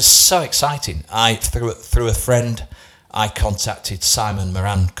know, it was so exciting. Through a friend, I contacted Simon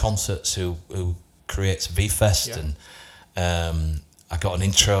Moran Concerts, who creates V-Fest, and I got an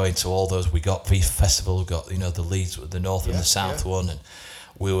intro into all those. We got V-Festival, we got, the Leeds, the North and the South one, and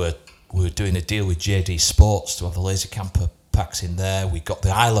we were doing a deal with JD Sports to have the Lazy Camper packs in there. We got the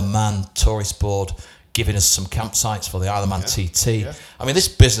Isle of Man tourist board giving us some campsites for the Isle of Man TT. Yeah. I mean, this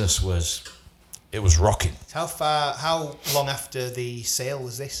business was rocking. How long after the sale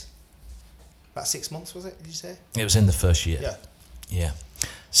was this? About 6 months, was it? Did you say? It was in the first year. Yeah.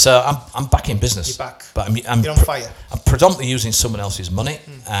 So I'm back in business. You're back. But you're on fire. I'm predominantly using someone else's money,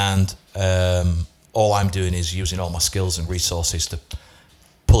 and all I'm doing is using all my skills and resources to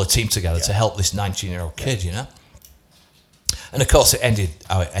pull a team together to help this 19-year-old kid, And of course, it ended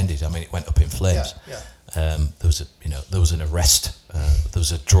how it ended. I mean, it went up in flames. There was an arrest. There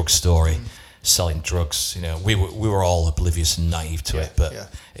was a drug story. selling drugs. You know, we were all oblivious and naive to it, but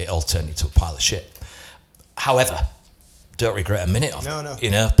it all turned into a pile of shit. However, don't regret a minute of it. No. You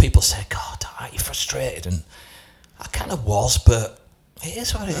know, people say, God, aren't you frustrated? And I kind of was, but it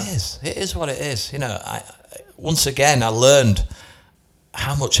is what it is. It is what it is. You know, once again, I learned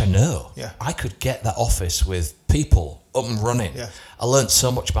how much I know. Yeah. I could get that office with people up and running. Yeah. I learned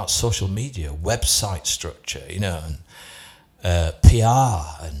so much about social media, website structure, you know, and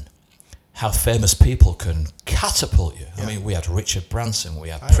PR, and how famous people can catapult you. Yeah. I mean, we had Richard Branson, we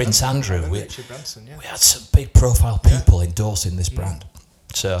had Prince Andrew, Richard Branson, we had some big profile people endorsing this brand.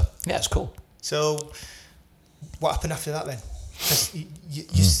 So, yeah, it's cool. So, what happened after that then? 'Cause you,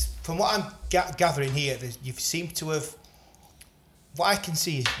 from what I'm gathering here, you seem to have, what I can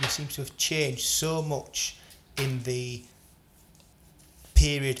see is you seem to have changed so much in the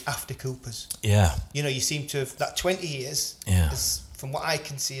period after Coopers. Yeah. You know, you seem to have, that 20 years, has, from what I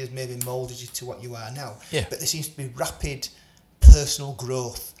can see, has maybe moulded you to what you are now. Yeah. But there seems to be rapid personal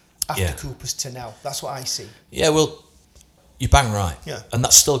growth after Coopers to now. That's what I see. Yeah, well, you bang right. Yeah. And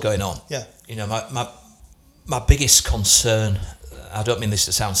that's still going on. Yeah. You know, my biggest concern, I don't mean this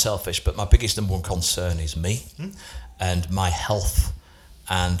to sound selfish, but my biggest number one concern is me and my health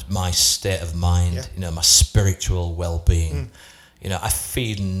and my state of mind, you know, my spiritual well-being. You know, I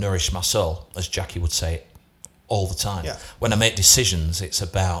feed and nourish my soul, as Jackie would say, all the time. Yeah. When I make decisions, it's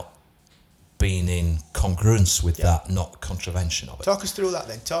about being in congruence with that, not contravention of it. Talk us through that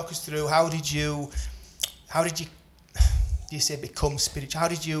then. Talk us through how did you do you say become spiritual? How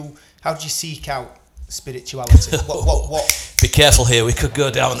did you seek out spirituality? What? Be careful here. We could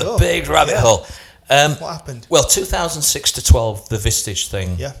go down the big rabbit hole. What happened? Well, 2006 to 12, the Vistage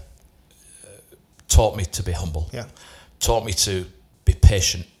thing taught me to be humble. Yeah. Taught me to be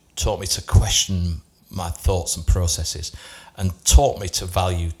patient. Taught me to question my thoughts and processes, and taught me to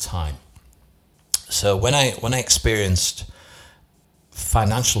value time. So when I experienced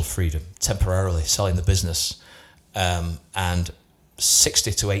financial freedom temporarily, selling the business, and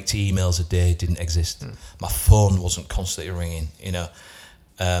 60 to 80 emails a day didn't exist. My phone wasn't constantly ringing, you know.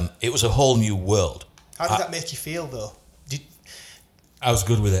 It was a whole new world. How did that make you feel though? I was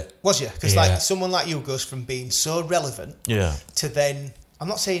good with it. Was you? Because like someone like you goes from being so relevant to then, I'm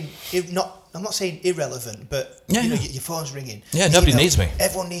not saying irrelevant, but you know, your phone's ringing. Yeah, nobody needs me.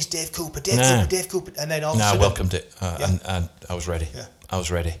 Everyone needs Dave Cooper, Dave Cooper, and then all of a sudden, I welcomed it, and I was ready. Yeah. I was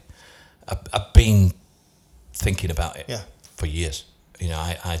ready. I've been thinking about it for years. You know,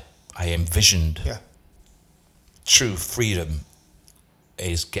 I envisioned true freedom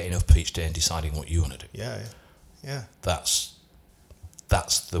is getting up each day and deciding what you want to do. Yeah.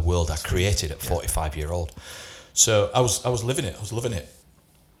 That's the world I created at 45-year-old. So I was living it. I was loving it.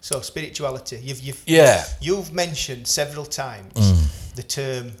 So spirituality. You've mentioned several times the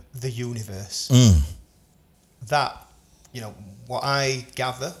term the universe. That, you know, what I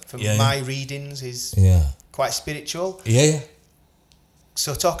gather from my readings is quite spiritual. Yeah.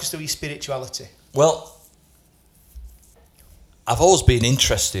 So talk us through your spirituality. Well, I've always been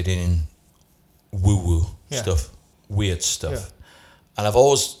interested in woo-woo stuff, weird stuff. And I've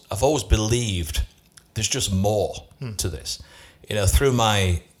always believed there's just more to this. You know, through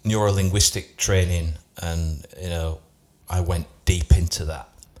my neuro-linguistic training, and, you know, I went deep into that.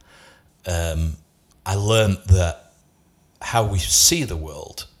 I learned that how we see the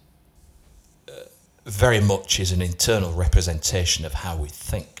world very much is an internal representation of how we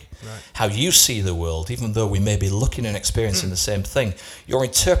think. Right. How you see the world, even though we may be looking and experiencing the same thing, your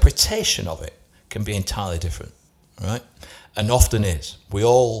interpretation of it can be entirely different, right? And often is. We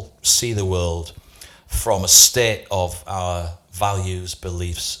all see the world from a state of our values,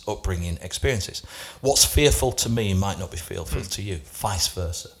 beliefs, upbringing, experiences. What's fearful to me might not be fearful to you, vice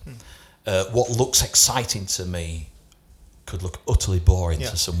versa. What looks exciting to me could look utterly boring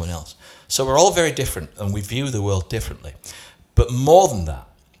to someone else. So we're all very different, and we view the world differently. But more than that,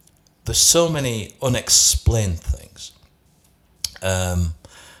 there's so many unexplained things.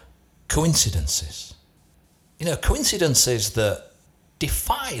 Coincidences. You know, coincidences that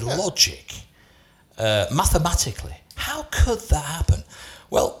defy logic mathematically. How could that happen?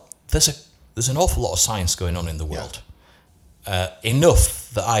 Well, there's an awful lot of science going on in the world.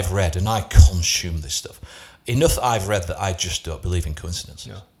 Enough that I've read, and I consume this stuff, enough that I've read that I just don't believe in coincidences.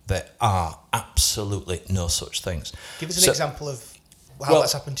 Yeah. There are absolutely no such things. Give us an example of how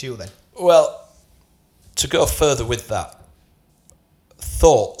that's happened to you then. Well, to go further with that,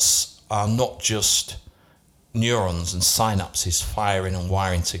 thoughts are not just neurons and synapses firing and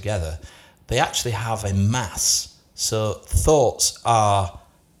wiring together. They actually have a mass. So thoughts are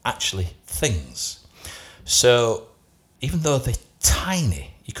actually things. So even though they're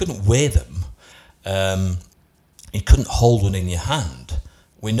tiny, you couldn't weigh them, You couldn't hold one in your hand.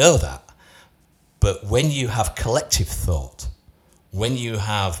 We know that. But when you have collective thought, when you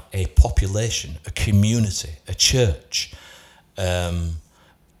have a population, a community, a church,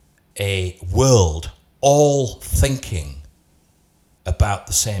 a world all thinking about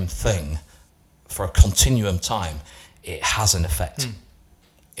the same thing for a continuum time, it has an effect.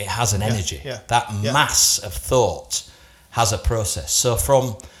 It has an energy. That mass of thought has a process. So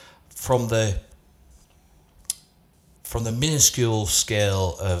from the minuscule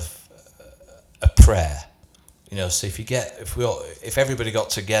scale of a prayer, so if everybody got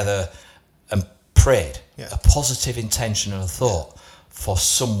together and prayed a positive intention and a thought for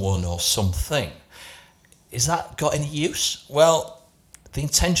someone or something, is that got any use? Well, the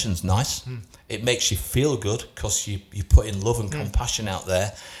intention's nice. It makes you feel good because you put in love and compassion out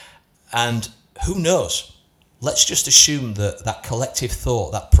there. And who knows? Let's just assume that collective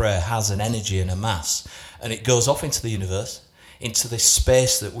thought, that prayer, has an energy and a mass, and it goes off into the universe, into this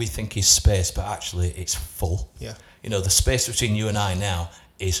space that we think is space, but actually it's full. The space between you and I now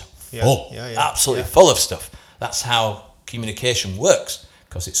is full, absolutely full of stuff. That's how communication works,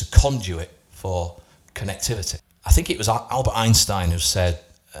 because it's a conduit for connectivity. I think it was Albert Einstein who said,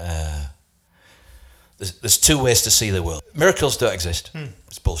 there's two ways to see the world. Miracles don't exist.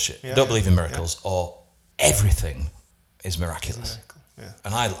 It's bullshit. Don't believe in miracles, or everything is miraculous.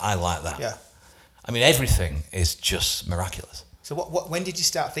 And I like that. I mean, everything is just miraculous. So when did you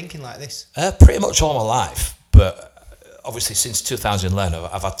start thinking like this? Pretty much all my life, but obviously since 2011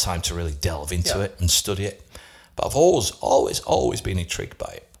 I've had time to really delve into it and study it. But I've always been intrigued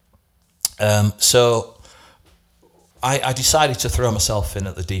by it. So I decided to throw myself in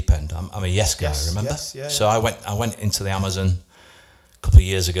at the deep end. I'm a yes guy, remember? So I went into the Amazon a couple of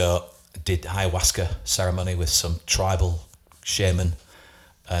years ago, did ayahuasca ceremony with some tribal shaman,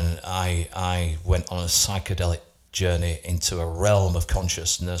 and I went on a psychedelic journey into a realm of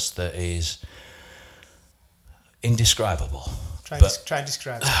consciousness that is indescribable. Try and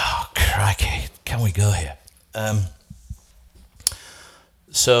describe it. Oh, crikey, can we go here?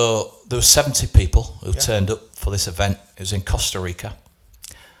 So there were 70 people who turned up for this event. It was in Costa Rica.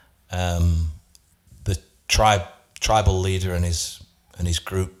 The tribal leader and his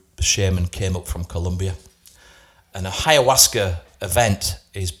group, the shaman, came up from Colombia. And a ayahuasca event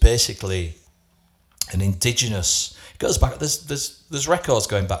is basically an indigenous. It goes back. There's records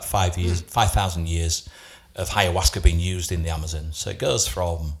going back 5,000 years of ayahuasca being used in the Amazon. So it goes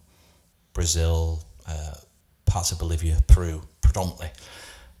from Brazil, parts of Bolivia, Peru, predominantly.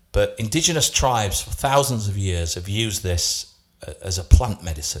 But indigenous tribes for thousands of years have used this as a plant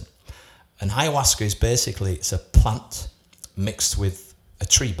medicine. And ayahuasca is basically, it's a plant mixed with a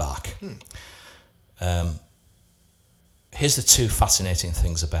tree bark. Here's the two fascinating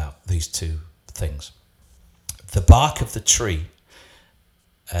things about these two things. The bark of the tree,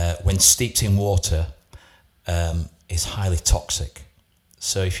 when steeped in water, is highly toxic.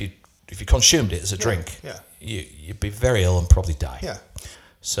 So if you consumed it as a drink, you'd be very ill and probably die.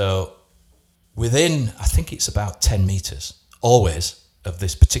 So within, I think it's about 10 meters, always, of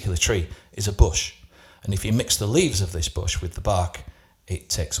this particular tree is a bush. And if you mix the leaves of this bush with the bark, it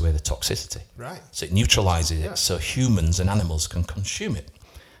takes away the toxicity. So it neutralizes it so humans and animals can consume it.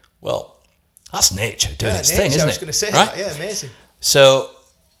 Well, that's nature doing its thing, isn't it? I was going to say that. Amazing. So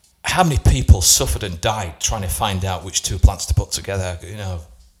how many people suffered and died trying to find out which two plants to put together?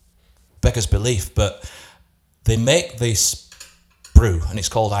 Beggars belief. But they make this brew, and it's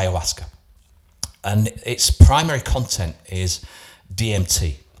called ayahuasca. And its primary content is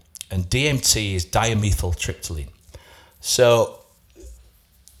DMT. And DMT is dimethyltryptamine. So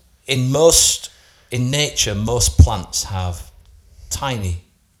in nature, most plants have tiny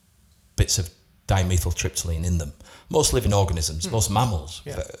bits of dimethyltryptamine in them. Most living organisms, most mammals,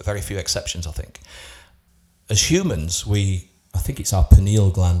 very few exceptions, I think. As humans, I think it's our pineal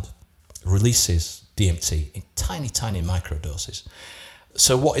gland releases DMT in tiny, tiny microdoses.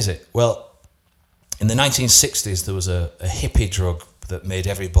 So what is it? Well, in the 1960s, there was a hippie drug that made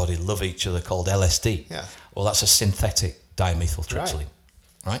everybody love each other called LSD. Well, that's a synthetic dimethyltryptamine,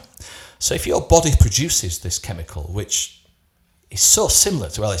 right? So if your body produces this chemical, which is so similar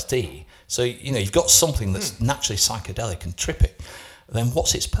to LSD, so you've got something that's naturally psychedelic and trippy, then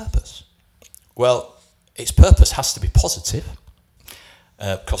what's its purpose? Well, its purpose has to be positive,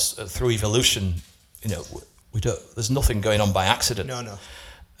 because through evolution, there's nothing going on by accident.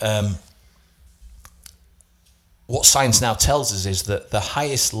 No. What science now tells us is that the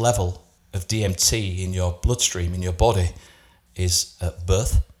highest level of DMT in your bloodstream, in your body, is at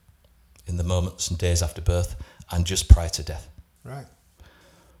birth, in the moments and days after birth, and just prior to death. Right.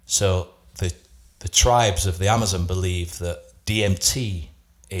 So the the tribes of the Amazon believe that DMT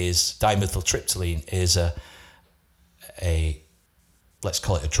is dimethyltryptamine is a let's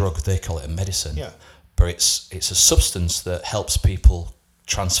call it a drug. They call it a medicine. Yeah. But it's a substance that helps people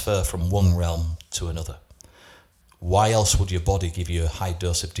transfer from one realm to another. Why else would your body give you a high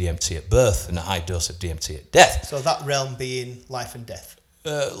dose of DMT at birth and a high dose of DMT at death? So that realm being life and death.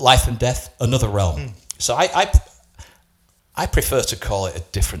 Life and death, another realm. So I prefer to call it a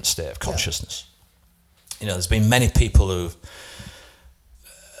different state of consciousness. You know, there's been many people who,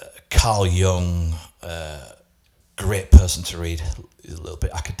 Carl Jung, great person to read, he's a little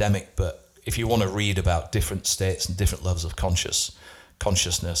bit academic, but if you want to read about different states and different levels of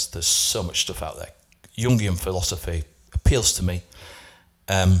consciousness, there's so much stuff out there. Jungian philosophy appeals to me.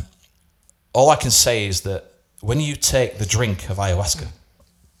 All I can say is that when you take the drink of ayahuasca,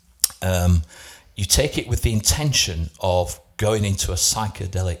 you take it with the intention of going into a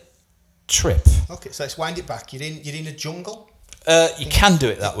psychedelic trip. Okay, so let's wind it back. You're in a jungle? You can do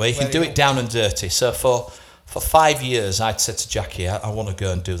it that way. You can do it down and dirty. So for 5 years, I'd said to Jackie, I want to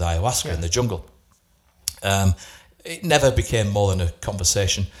go and do the ayahuasca in the jungle. It never became more than a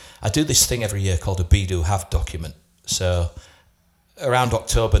conversation. I do this thing every year called a Be Do Have document. So around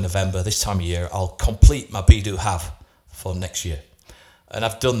October, November, this time of year, I'll complete my Be Do Have for next year. And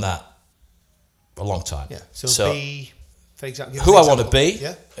I've done that a long time. Yeah. So be, for example, who I want to be,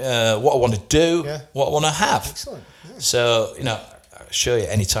 yeah. what I want to do, what I want to have. Excellent. Yeah. So, you know, I'll show you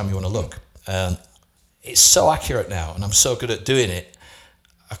anytime you want to look. It's so accurate now, and I'm so good at doing it,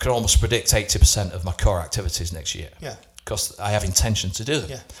 I can almost predict 80% of my core activities next year. Yeah. Because I have intention to do them.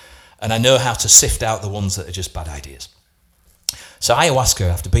 Yeah. And I know how to sift out the ones that are just bad ideas. So ayahuasca,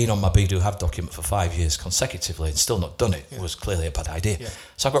 after being on my Be Do Have document for 5 years consecutively and still not done it, was clearly a bad idea. Yeah.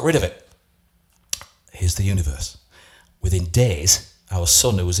 So I got rid of it. Here's the universe. Within days, our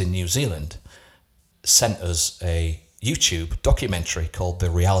son, who was in New Zealand, sent us a YouTube documentary called The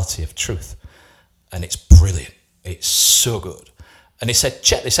Reality of Truth. And it's brilliant. It's so good. And he said,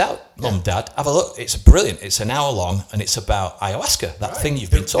 check this out, Mum, Dad, have a look. It's brilliant. It's an hour long, and it's about ayahuasca, that thing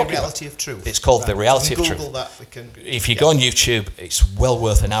you've been talking about. The Reality of Truth. It's called The Reality of Truth. Google that. If you go on YouTube, it's well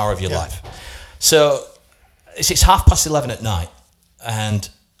worth an hour of your life. So it's 11:30 at night, and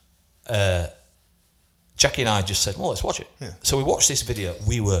Jackie and I just said, well, let's watch it. Yeah. So we watched this video.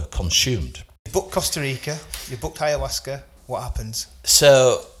 We were consumed. You booked Costa Rica, you booked ayahuasca. What happens?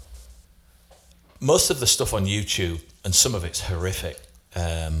 So most of the stuff on YouTube, and some of it's horrific,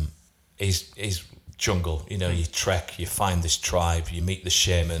 is jungle. You know, you trek, you find this tribe, you meet the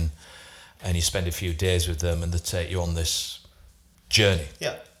shaman, and you spend a few days with them, and they take you on this journey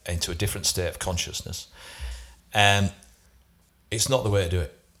into a different state of consciousness. It's not the way to do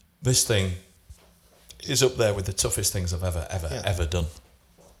it. This thing is up there with the toughest things I've ever done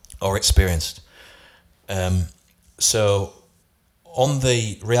or experienced. So on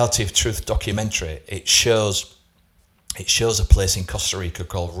the Reality of Truth documentary, it shows a place in Costa Rica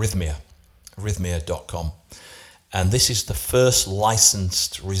called Rhythmia.com. And this is the first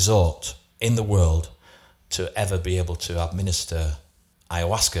licensed resort in the world to ever be able to administer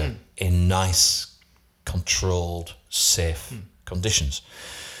ayahuasca in nice, controlled, safe conditions.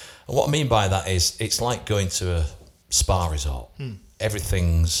 And what I mean by that is it's like going to a spa resort.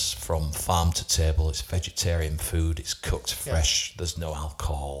 Everything's from farm to table. It's vegetarian food. It's cooked fresh. There's no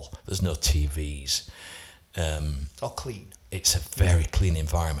alcohol. There's no TVs. It's all clean. It's a very clean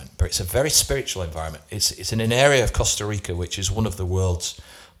environment, but it's a very spiritual environment. It's in an area of Costa Rica which is one of the world's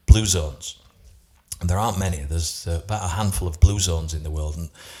blue zones, and there aren't many. There's about a handful of blue zones in the world, and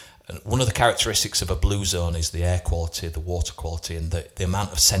one of the characteristics of a blue zone is the air quality, the water quality, and the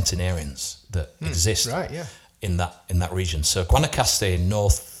amount of centenarians that exist in that region. So Guanacaste in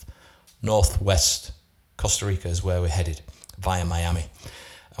northwest Costa Rica is where we're headed via Miami,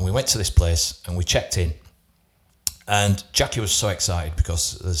 and we went to this place and we checked in. And Jackie was so excited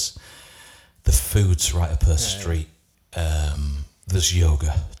because the food's right up her street. There's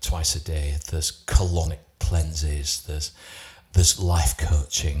yoga twice a day. There's colonic cleanses. There's life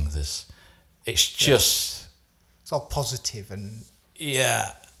coaching. It's all positive and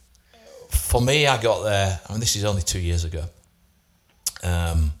For me, I got there. I mean, this is only 2 years ago.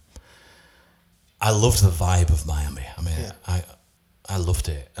 I loved the vibe of Miami. I mean, I loved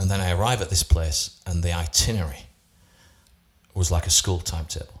it. And then I arrive at this place, and the itinerary was like a school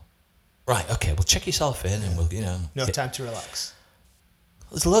timetable. Right, okay, well, check yourself in and we'll, No time to relax.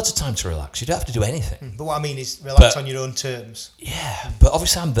 There's loads of time to relax. You don't have to do anything. But what I mean is relax on your own terms. Yeah, but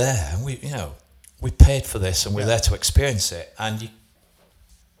obviously I'm there and we paid for this and we're there to experience it, and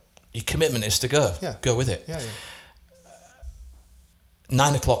your commitment is to go. Yeah. Go with it. Yeah.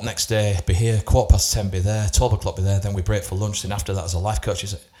 9 o'clock next day, be here, 10:15, be there, 12 o'clock, be there, then we break for lunch, then after that as a life coach,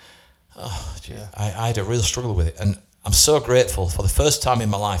 I had a real struggle with it. And I'm so grateful. For the first time in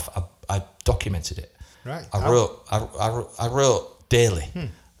my life, I documented it. Right. I wrote daily,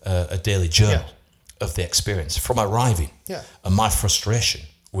 a daily journal of the experience from arriving and my frustration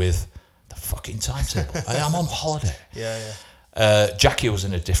with the fucking timetable. I'm on holiday. Jackie was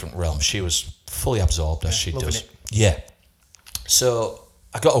in a different realm. She was fully absorbed as she does. Yeah. So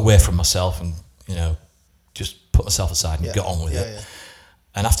I got away from myself and, just put myself aside and got on with it. Yeah.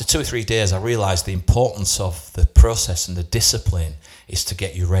 And after 2 or 3 days, I realised the importance of the process and the discipline is to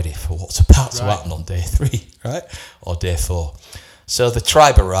get you ready for what's about to happen on day 3, right? Or day 4. So the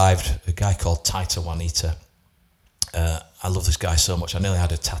tribe arrived, a guy called Taita Juanita. I love this guy so much. I nearly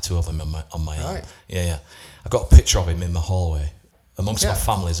had a tattoo of him on my arm. Yeah. I got a picture of him in my hallway. Amongst my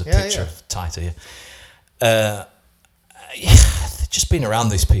family is a picture of Taita. Just being around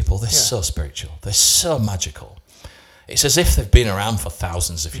these people, they're so spiritual. They're so magical. It's as if they've been around for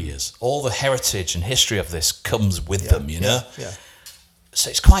thousands of years. All the heritage and history of this comes with them, you know? Yeah. So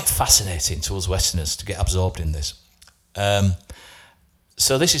it's quite fascinating to us Westerners to get absorbed in this.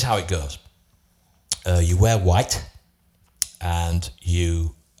 So this is how it goes. You wear white and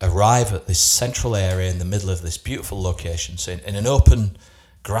you arrive at this central area in the middle of this beautiful location, so in an open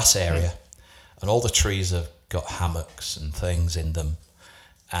grass area, and all the trees have got hammocks and things in them.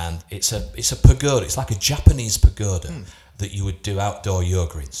 And it's a pagoda. It's like a Japanese pagoda that you would do outdoor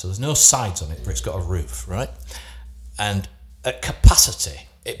yoga in. So there's no sides on it, but it's got a roof, right? And at capacity,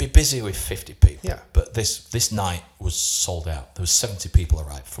 it'd be busy with 50 people. Yeah. But this night was sold out. There was 70 people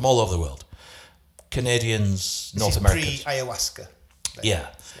arrived from all over the world. Canadians, North Americans. Pre-ayahuasca. Yeah.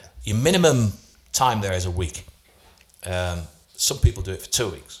 Your minimum time there is a week. Some people do it for 2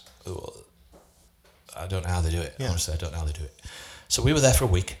 weeks. I don't know how they do it. Honestly, I don't know how they do it. So we were there for a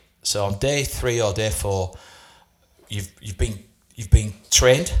week. So on day 3 or day 4, you've been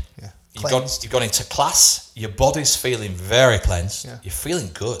trained. Yeah. You've gone into class. Your body's feeling very cleansed. Yeah. You're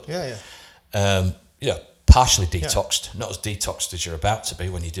feeling good. Partially detoxed. Not as detoxed as you're about to be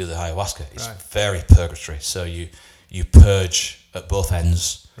when you do the ayahuasca. It's very purgatory. So you purge at both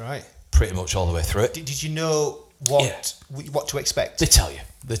ends. Right. Pretty much all the way through it. Did you know what to expect? They tell you.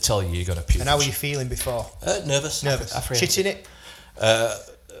 They tell you you're going to puke. And how were you feeling before? Nervous. Shitting it?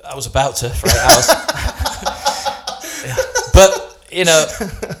 I was about to for 8 hours. But,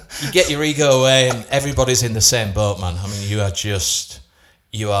 you get your ego away and everybody's in the same boat, man. I mean,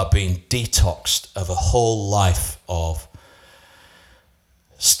 you are being detoxed of a whole life of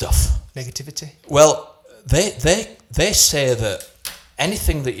stuff. Negativity? Well, they say that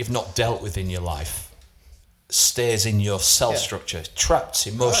anything that you've not dealt with in your life stays in your cell structure, trapped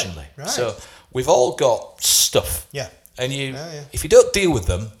emotionally. Right. So we've all got stuff. Yeah. And if you don't deal with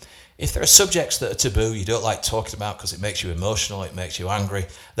them, if there are subjects that are taboo, you don't like talking about because it makes you emotional, it makes you angry,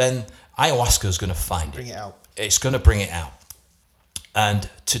 then ayahuasca is going to find it. Bring it out. It's going to bring it out. And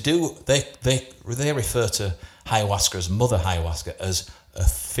they refer to ayahuasca as mother ayahuasca as a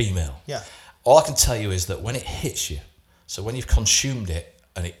female. Yeah. All I can tell you is that when it hits you, so when you've consumed it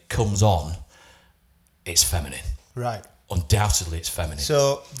and it comes on, it's feminine. Right. Undoubtedly, it's feminine.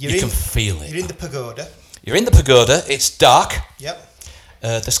 So you can feel it. You're in the pagoda. You're in the pagoda. It's dark. Yep.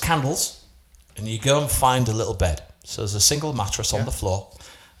 There's candles, and you go and find a little bed. So there's a single mattress on the floor,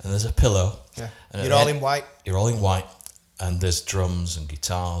 and there's a pillow. Yeah. You're all in white. You're all in white, and there's drums and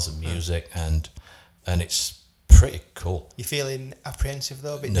guitars and music, and it's pretty cool. You're feeling apprehensive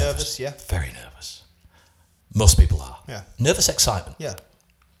though, a bit nervous, yeah? Very nervous. Most people are. Yeah. Nervous excitement. Yeah.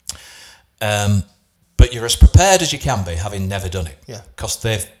 But you're as prepared as you can be, having never done it. Yeah. Because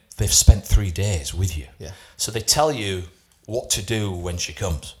they've spent 3 days with you. Yeah. So they tell you what to do when she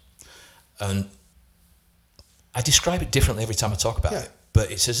comes. And I describe it differently every time I talk about it. But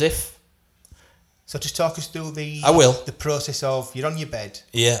it's as if... So just talk us through the process of, you're on your bed.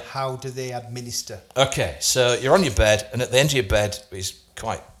 Yeah. How do they administer? Okay, so you're on your bed, and at the end of your bed is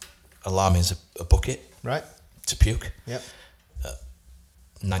quite alarming, is a bucket. Right. To puke. Yep.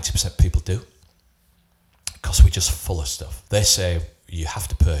 90% of people do. Because we're just full of stuff. They say you have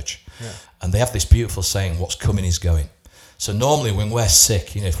to purge. Yeah. And they have this beautiful saying, what's coming is going. So normally when we're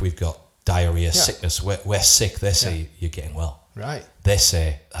sick, if we've got diarrhea, sickness, we're sick, they say you're getting well. Right. They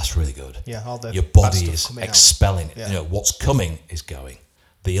say that's really good. Yeah, all the your body is expelling out. it. Yeah. What's coming is going.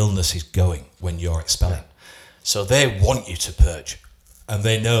 The illness is going when you're expelling. Yeah. So they want you to purge. And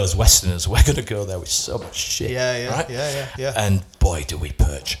they know as Westerners, we're going to go there with so much shit. Right? Yeah. And boy, do we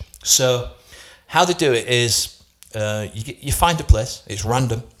purge. So how they do it is you find a place, it's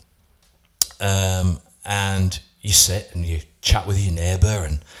random, and you sit and you chat with your neighbour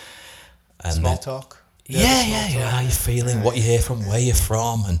and small talk. Yeah. How you feeling? What you hear from? Where you're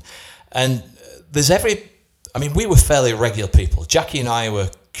from? And there's we were fairly regular people. Jackie and I were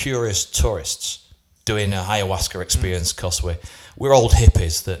curious tourists doing a ayahuasca experience because we're old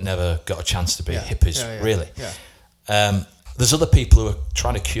hippies that never got a chance to be hippies, really. Yeah. There's other people who are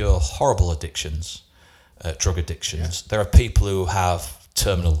trying to cure horrible addictions, drug addictions. Yeah. There are people who have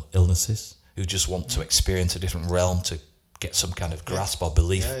terminal illnesses who just want to experience a different realm to get some kind of grasp or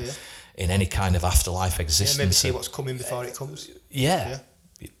belief in any kind of afterlife existence. Maybe see what's coming before it comes. Yeah.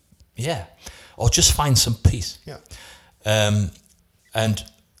 Or just find some peace. Yeah. And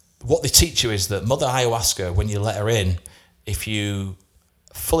what they teach you is that Mother Ayahuasca, when you let her in, if you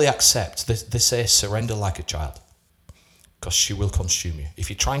fully accept, they say surrender like a child, because she will consume you. If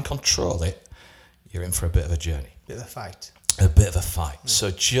you try and control it, you're in for a bit of a journey. A bit of a fight. Yeah. So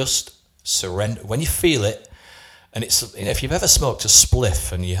just surrender. When you feel it, and it's, if you've ever smoked a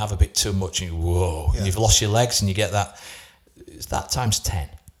spliff and you have a bit too much, and and you've lost your legs and you get that, it's that times 10.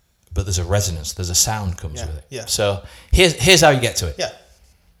 But there's a resonance, there's a sound comes with it. Yeah. So here's how you get to it.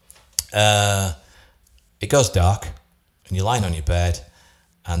 Yeah. It goes dark, and you're lying on your bed,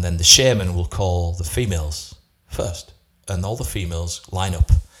 and then the shaman will call the females first, and all the females line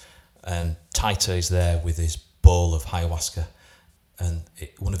up, and Taita is there with his bowl of ayahuasca, and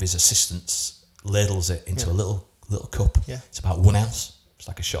one of his assistants ladles it into a little cup. Yeah. It's about 1 ounce. It's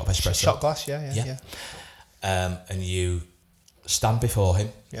like a shot of espresso. Shot glass, yeah. And you stand before him,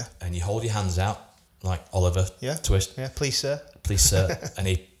 and you hold your hands out like Oliver Twist. Yeah, please sir. And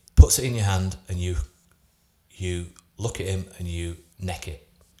he puts it in your hand, and you look at him and you neck it.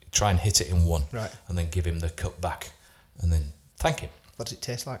 Try and hit it in one, right? And then give him the cup back, and then thank him. What does it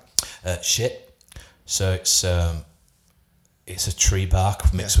taste like? Shit. So it's a tree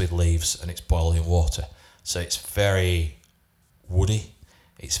bark mixed with leaves, and it's boiled in water. So it's very woody.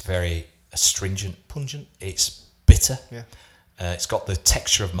 It's very astringent, pungent. It's bitter. Yeah. It's got the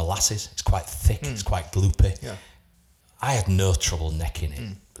texture of molasses. It's quite thick. It's quite gloopy. Yeah. I had no trouble necking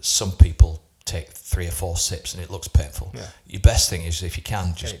it, but some people take 3 or 4 sips and it looks painful. Yeah. Your best thing is, if you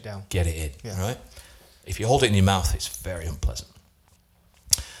can, just get it in. Yeah. Right? If you hold it in your mouth, it's very unpleasant.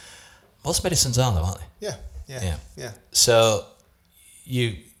 Most medicines are, though, aren't they? Yeah. So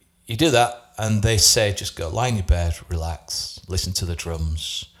you do that, and they say just go lie in your bed, relax, listen to the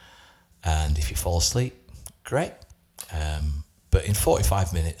drums, and if you fall asleep, great. But in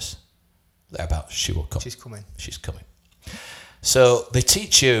 45 minutes, thereabout, she will come. She's coming. So they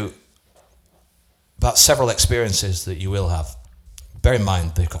teach you about several experiences that you will have. Bear in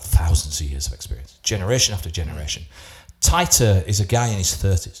mind, they've got thousands of years of experience, generation after generation. Taita is a guy in his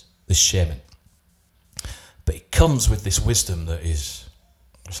 30s, this shaman. But he comes with this wisdom that is,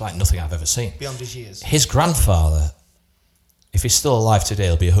 it's like nothing I've ever seen. Beyond his years. His grandfather, if he's still alive today,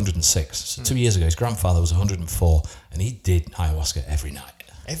 he'll be 106. So 2 years ago, his grandfather was 104, and he did ayahuasca every night.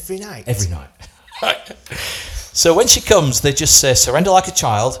 Every night? Every night. So when she comes, they just say, surrender like a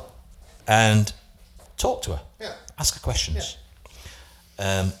child, and talk to her. Yeah. Ask her questions.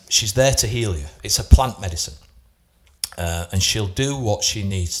 Yeah. She's there to heal you. It's a plant medicine. And she'll do what she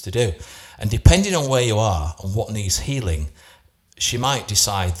needs to do. And depending on where you are and what needs healing, she might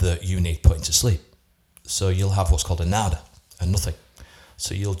decide that you need putting to sleep. So you'll have what's called a nada, and nothing.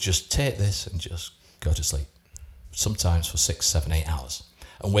 So you'll just take this and just go to sleep, sometimes for 6, 7, 8 hours,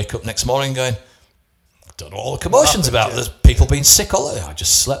 and wake up next morning going, don't know all the commotions about. There's people being sick all day. I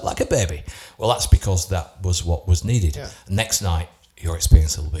just slept like a baby. Well, that's because that was what was needed. Yeah. Next night, your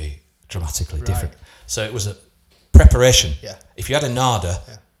experience will be dramatically different. So it was a preparation. Yeah. If you had a nada,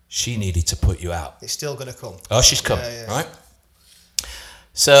 she needed to put you out. It's still going to come. Oh, she's coming, right?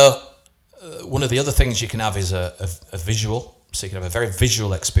 So one of the other things you can have is a visual. So you can have a very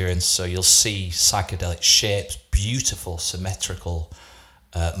visual experience. So you'll see psychedelic shapes, beautiful symmetrical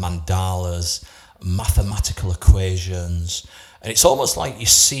mandalas, mathematical equations, and it's almost like you're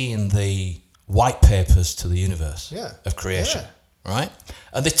seeing the white papers to the universe of creation, right?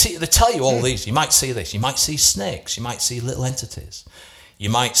 And they tell you all these. You might see this. You might see snakes. You might see little entities. You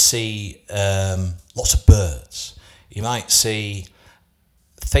might see lots of birds. You might see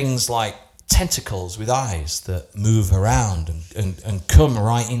things like tentacles with eyes that move around and come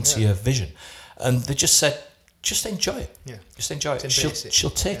right into your vision. And they just said, just enjoy it. Yeah. Just enjoy it.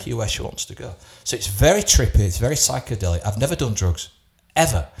 She'll take you where she wants to go. So it's very trippy. It's very psychedelic. I've never done drugs,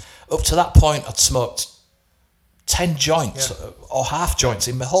 ever. Up to that point, I'd smoked 10 joints or half joints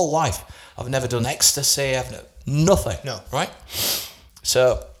in my whole life. I've never done ecstasy. Nothing. No. Right?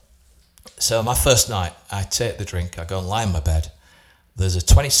 So my first night, I take the drink. I go and lie in my bed. there's a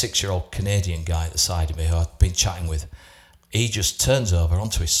 26-year-old Canadian guy at the side of me who I've been chatting with. He just turns over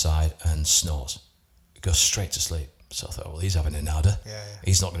onto his side and snores. He goes straight to sleep. So I thought, well, he's having a nada.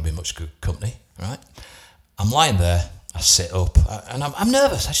 He's not going to be much good company, right? I'm lying there. I sit up, and I'm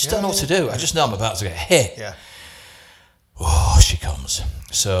nervous. I just don't know what to do. I just know I'm about to get hit. Yeah. Oh, she comes.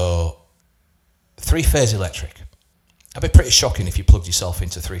 So, 3-phase electric. That'd be pretty shocking if you plugged yourself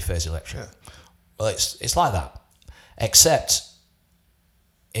into 3-phase electric. Yeah. Well, it's like that, except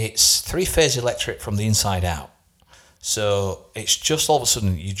it's 3-phase electric from the inside out. So it's just all of a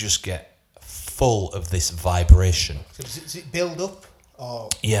sudden you just get full of this vibration. So does it build up? Or?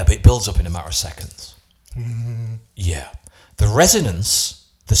 Yeah, but it builds up in a matter of seconds. Yeah. The resonance,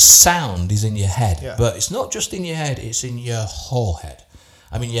 the sound is in your head, but it's not just in your head, it's in your whole head.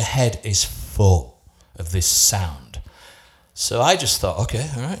 I mean, your head is full of this sound. So I just thought, okay,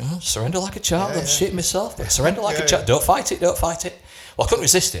 all right, surrender like a child. I'm shitting myself. But surrender like a child. Don't fight it. Well, I couldn't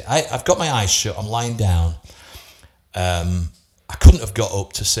resist it. I've got my eyes shut. I'm lying down. I couldn't have got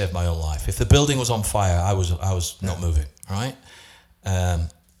up to save my own life. If the building was on fire, I was not moving. Right.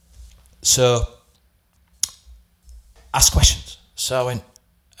 So ask questions. So I went,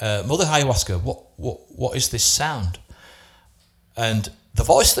 Mother Ayahuasca, what is this sound? And the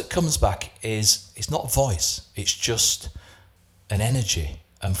voice that comes back it's not a voice. It's just an energy,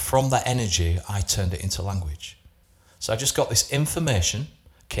 and from that energy I turned it into language. So I just got this information,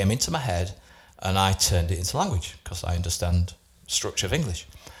 came into my head, and I turned it into language because I understand structure of English.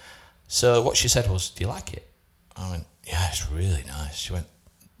 So what she said was, do you like it? I went, yeah, it's really nice. She went,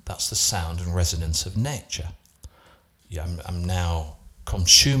 that's the sound and resonance of nature. Yeah, I'm now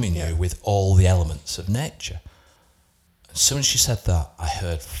consuming you with all the elements of nature. As soon as she said that, I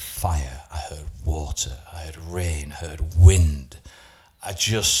heard fire, I heard water, I heard rain, I heard wind. I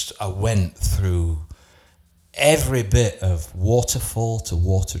went through every bit of waterfall to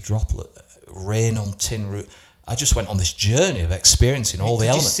water droplet, rain on tin roof. I just went on this journey of experiencing all the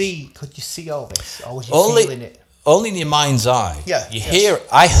elements. Could you see all this? Or was you feeling it? Only in your mind's eye. Yeah.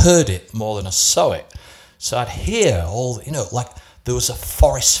 I heard it more than I saw it. So I'd hear all, like there was a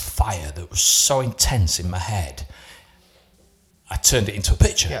forest fire that was so intense in my head. I turned it into a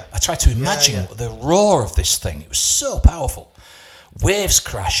picture. Yeah. I tried to imagine the roar of this thing. It was so powerful. Waves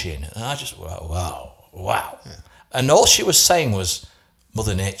crashing. And I just, wow. Yeah. And all she was saying was,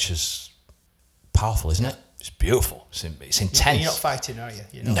 Mother Nature's powerful, isn't it? It's beautiful. It's intense. You're not fighting, are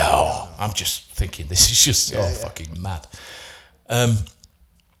you? No, I'm just thinking this is just so fucking mad. And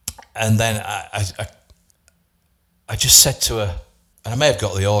then I just said to her, and I may have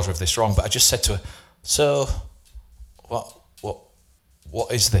got the order of this wrong, but I just said to her, so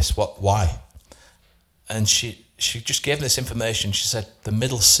what is this? Why? And she just gave me this information. She said the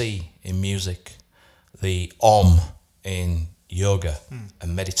middle C in music, the Om in yoga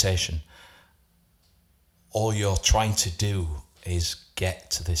and meditation, all you're trying to do is get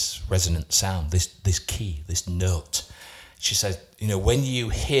to this resonant sound, this key, this note. She said, when you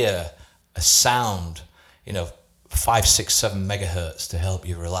hear a sound, 5, 6, 7 megahertz to help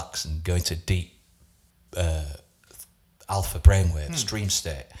you relax and go into deep alpha brainwaves, dream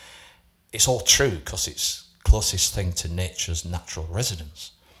state, it's all true because it's closest thing to nature's natural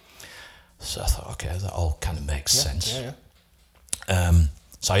resonance. So I thought, okay, that all kind of makes sense.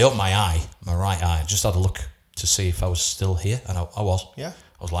 So I opened my right eye, just had a look to see if I was still here, and I was. Yeah.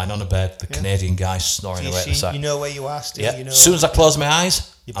 I was lying on a bed, the Canadian guy snoring away at the side. You know where you are still. Yeah. As soon as I close my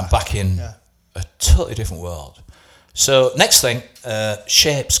eyes, I'm back in a totally different world. So next thing,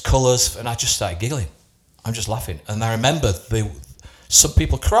 shapes, colours, and I just started giggling. I'm just laughing. And I remember some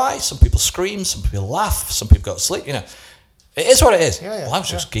people cry, some people scream, some people laugh, some people go to sleep, It is what it is. Well, I was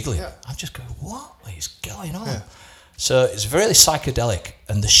just giggling. Yeah. I'm just going, what is going on? Yeah. So it's really psychedelic.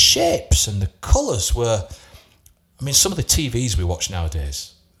 And the shapes and the colours were, some of the TVs we watch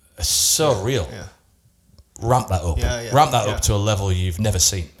nowadays are so real. Yeah. Ramp that up. Ramp that up to a level you've never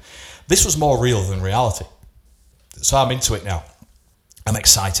seen. This was more real than reality. So I'm into it now. I'm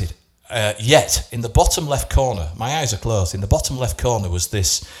excited. Yet, in the bottom left corner, my eyes are closed, in the bottom left corner was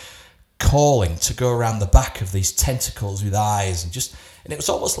this calling to go around the back of these tentacles with eyes, and it was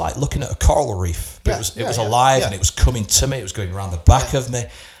almost like looking at a coral reef. But it was alive and it was coming to me, it was going around the back of me.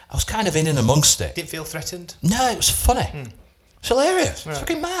 I was kind of in and amongst it. Didn't feel threatened? No, it was funny. It's hilarious. It's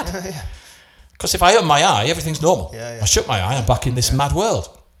fucking mad. Because if I open my eye, everything's normal. I shut my eye, I'm back in this mad world.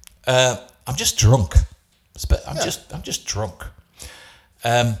 I'm just drunk. I'm just drunk.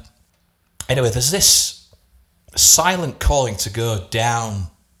 Anyway, there's this silent calling to go down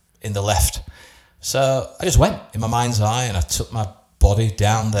in the left. So I just went in my mind's eye and I took my body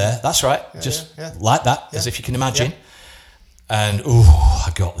down there. That's right. Like that, as if you can imagine. And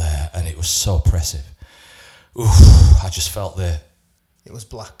I got there, and it was so oppressive. I just felt the... It was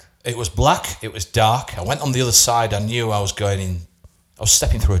black. It was black, it was dark. I went on the other side, I knew I was going in... I was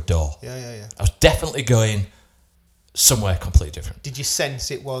stepping through a door. Yeah. I was definitely going somewhere completely different. Did you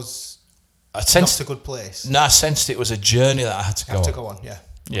sense it was not a good place? No, I sensed it was a journey that I had to go on.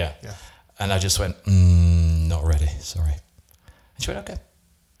 Yeah. And I just went, not ready, sorry. And she went, okay.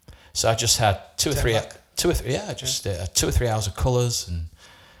 So I just had two or three hours of colours and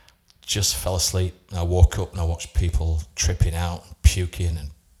just fell asleep. And I woke up and I watched people tripping out, puking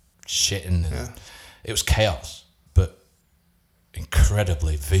and shitting. And it was chaos, but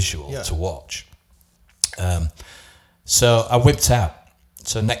incredibly visual to watch. So I whipped out.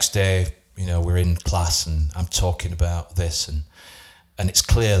 So next day, we're in class and I'm talking about this and it's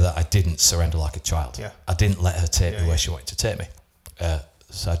clear that I didn't surrender like a child. Yeah. I didn't let her take me where she wanted to take me.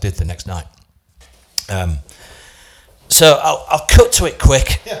 So I did the next night. So I'll cut to it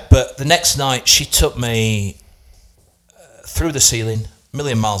quick, but the next night she took me through the ceiling, a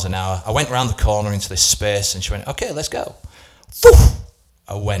million miles an hour. I went round the corner into this space and she went, okay, let's go.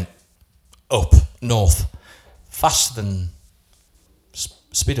 I went up north, faster than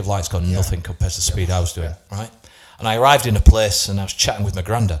speed of light's got nothing compared to the speed I was doing, right? And I arrived in a place and I was chatting with my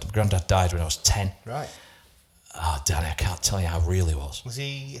granddad. My granddad died when I was 10. Right. Oh, Danny, I can't tell you how real he was. Was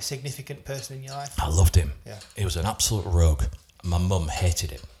he a significant person in your life? I loved him. Yeah. He was an absolute rogue. My mum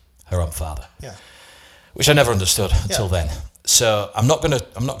hated him, her own father. Yeah. Which I never understood until then. So I'm not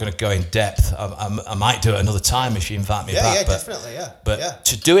gonna go in depth. I might do it another time if you invite me back. Yeah, definitely. But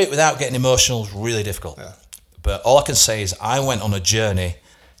to do it without getting emotional is really difficult. Yeah. But all I can say is I went on a journey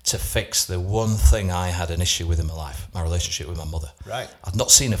to fix the one thing I had an issue with in my life, my relationship with my mother. Right. I'd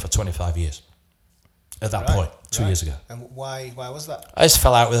not seen her for 25 years. At that point, 2 years ago. And why was that? I just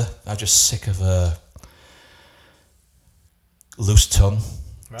fell out with her. I was just sick of her loose tongue.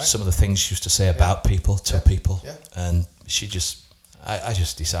 Right. Some of the things she used to say about people to people. Yeah. And she I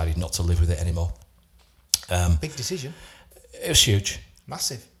just decided not to live with it anymore. Big decision. It was huge.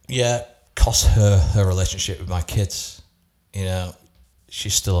 Massive. Yeah. Cost her relationship with my kids.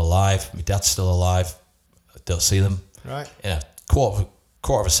 She's still alive. My dad's still alive. I don't see them. Right. Quarter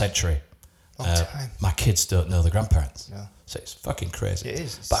of a century. My kids don't know the grandparents. Yeah. So it's fucking crazy. It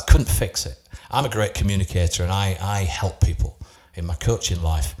is. But I couldn't fix it. I'm a great communicator and I help people in my coaching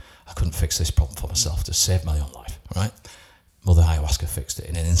life. I couldn't fix this problem for myself to save my own life, right? Mother Ayahuasca fixed it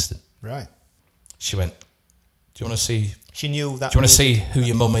in an instant. Right. She went, do you want to see... She knew that... Do you want to see who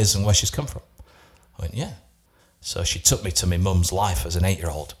your mum is and where she's come from? I went, yeah. So she took me to my mum's life as an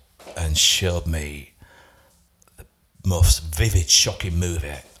 8-year-old and showed me the most vivid, shocking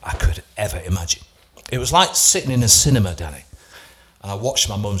movie I could ever imagine. It was like sitting in a cinema, Danny, and I watched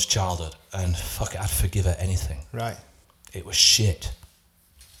my mum's childhood and fuck it, I'd forgive her anything. Right. It was shit.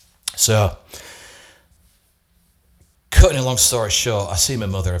 So, cutting a long story short, I see my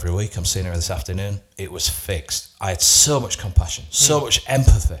mother every week. I'm seeing her this afternoon. It was fixed. I had so much compassion, so much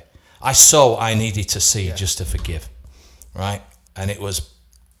empathy. I saw what I needed to see just to forgive, right? And it was,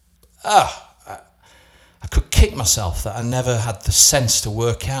 I could kick myself that I never had the sense to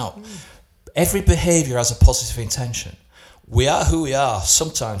work out. Every behaviour has a positive intention. We are who we are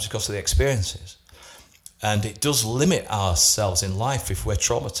sometimes because of the experiences. And it does limit ourselves in life if we're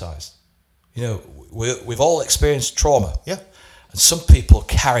traumatised. We've all experienced trauma. Yeah. And some people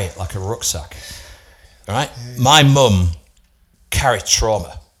carry it like a rucksack. Right? Yeah. My mum carried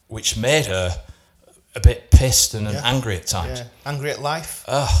trauma, which made her a bit pissed and angry at times. Yeah. Angry at life.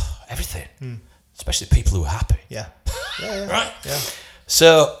 Everything. Especially people who are happy. Yeah. Right? Yeah.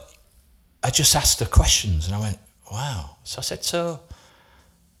 So I just asked her questions and I went, wow. So I said,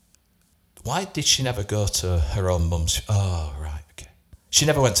 why did she never go to her own mum's? Oh, right, okay. She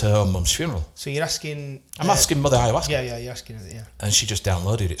never went to her own mum's funeral. So you're asking... I'm asking Mother Ayahuasca. Yeah, you're asking her, yeah. And she just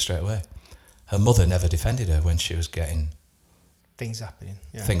downloaded it straight away. Her mother never defended her when she was getting... Things happening.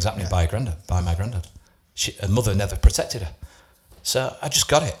 Yeah. Things happening by my granddad. Her mother never protected her. So I just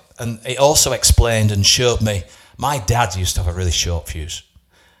got it. And it also explained and showed me, my dad used to have a really short fuse.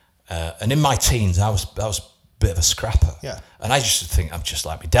 And in my teens, I was a bit of a scrapper. Yeah. And I used to think I'm just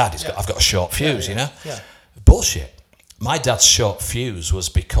like my dad. I've got a short fuse, Yeah. Bullshit. My dad's short fuse was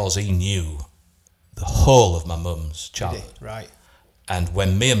because he knew the whole of my mum's childhood. Right. And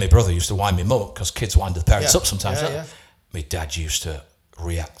when me and my brother used to wind my mum up, because kids wind their parents up sometimes, my dad used to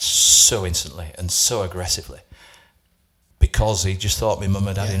react so instantly and so aggressively because he just thought my mum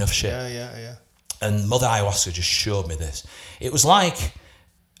had had enough shit. Yeah. And Mother Ayahuasca just showed me this. It was like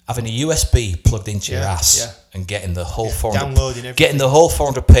having a USB plugged into your ass and getting the whole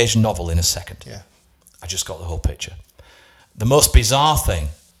 400 page novel in a second. Yeah. I just got the whole picture. the most bizarre thing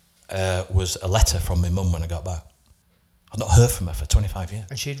was a letter from my mum when I got back. I'd not heard from her for 25 years.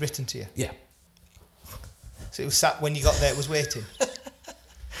 And she'd written to you? Yeah. So it was sat when you got there, it was waiting?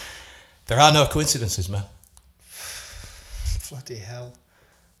 There are no coincidences, man. Bloody hell.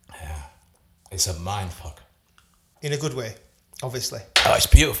 Yeah. It's a mindfuck. In a good way, obviously. Oh, it's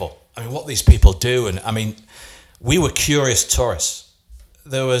beautiful. I mean, what these people do, and I mean, we were curious tourists.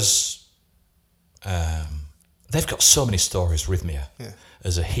 There was, they've got so many stories, Rhythmia,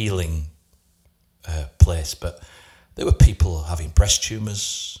 as a healing place, but there were people having breast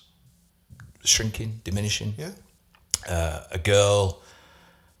tumours, shrinking, diminishing. Yeah. A girl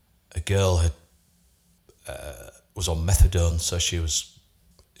had was on methadone, so she was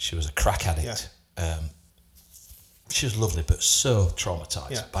a crack addict. Yeah. She was lovely, but so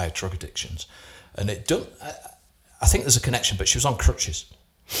traumatized by her drug addictions, and I think there's a connection. But she was on crutches.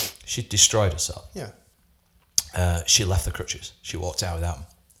 She destroyed herself. Yeah. She left the crutches. She walked out without them.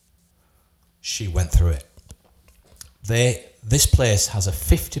 She went through it. This place has a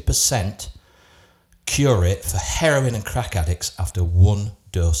 50% cure rate for heroin and crack addicts after one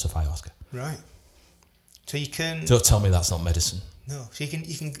dose of ayahuasca. Right. So you can. Don't tell me that's not medicine. No. So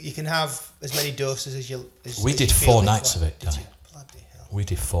you can have as many doses as you. We did 4 nights of it. Did you? Bloody hell. We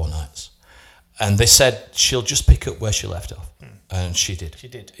did 4 nights, and they said she'll just pick up where she left off, and she did. She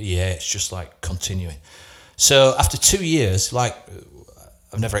did. Yeah, it's just like continuing. So after 2 years, like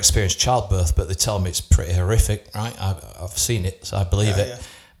I've never experienced childbirth, but they tell me it's pretty horrific. Right? I've seen it, so I believe it. Yeah.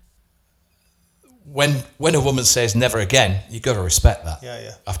 When a woman says never again, you got to respect that.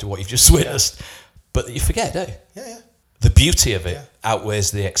 Yeah. After what you've just witnessed, but you forget, don't you? Yeah. The beauty of it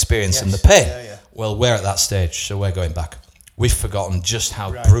outweighs the experience and the pain. Yeah. Well, we're at that stage, so we're going back. We've forgotten just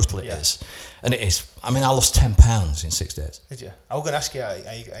how brutal it is. And it is. I mean, I lost 10 pounds in 6 days. Did you? I was going to ask you, are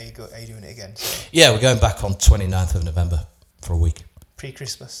you doing it again? So. Yeah, we're going back on 29th of November for a week.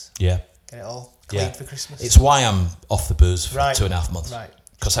 Pre-Christmas? Yeah. Get it all cleaned for Christmas? It's why I'm off the booze for 2.5 months. Right.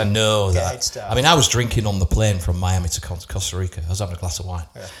 Because I know that. I mean, I was drinking on the plane from Miami to Costa Rica. I was having a glass of wine.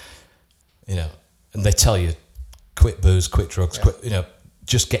 Yeah. You know, and they tell you, quit booze, quit drugs,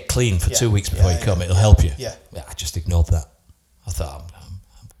 just get clean for 2 weeks before you come. It'll help you. Yeah. I just ignored that. I thought, I'm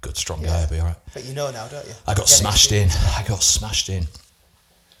a good, strong guy. I'll be all right. But you know now, don't you? I got smashed in.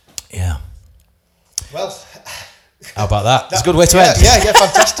 Yeah. Well... How about that? It's a good way to end. Yeah,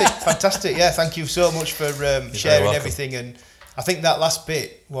 fantastic. Yeah, thank you so much for sharing everything. And I think that last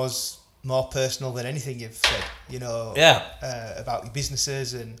bit was more personal than anything you've said, you know, about your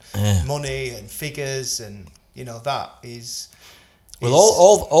businesses and money and figures, and, you know, that is... Well,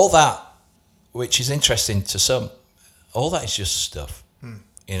 all that, which is interesting to some, all that is just stuff.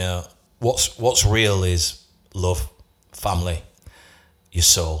 You know, what's real is love, family, your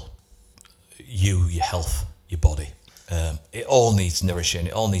soul, your health, your body. It all needs nourishing.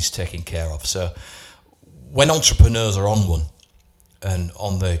 It all needs taking care of. So when entrepreneurs are on one and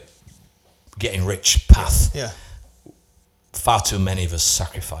on the getting rich path, far too many of us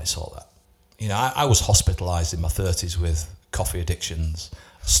sacrifice all that. You know, I was hospitalised in my 30s with coffee addictions,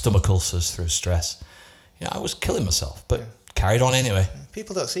 stomach ulcers through stress. You know, I was killing myself, but carried on anyway.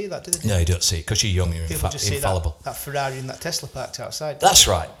 People don't see that, do they? No, you don't see it because you're young, you're infallible. That Ferrari and that Tesla parked outside. That's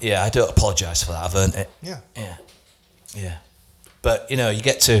right. Yeah, I don't apologise for that. I've earned it. Yeah. But, you know, you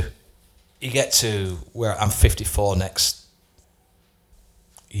get to where I'm 54 next,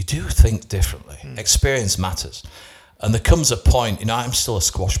 you do think differently. Experience matters. And there comes a point, you know, I'm still a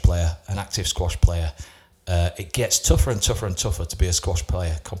squash player, an active squash player. It gets tougher and tougher and tougher to be a squash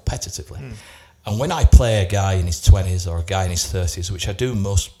player competitively. And when I play a guy in his 20s or a guy in his 30s, which I do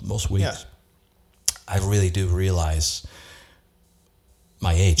most weeks, I really do realise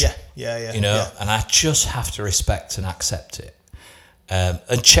my age. You know, and I just have to respect and accept it,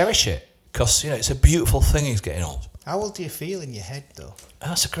 and cherish it, because, you know, it's a beautiful thing. He's getting old. How old do you feel in your head, though?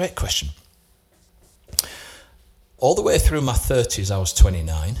 That's a great question. All the way through my 30s, I was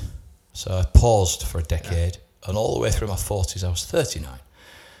 29, so I paused for a decade, and all the way through my 40s, I was 39.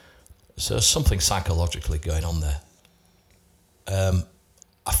 So there's something psychologically going on there.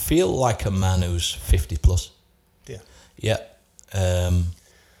 I feel like a man who's 50 plus. Yeah.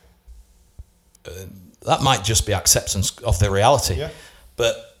 That might just be acceptance of the reality.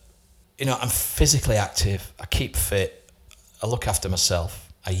 But, you know, I'm physically active. I keep fit. I look after myself.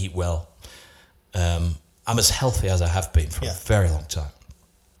 I eat well. I'm as healthy as I have been for a very long time.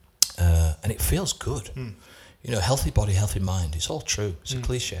 And it feels good. You know, healthy body, healthy mind. It's all true. It's a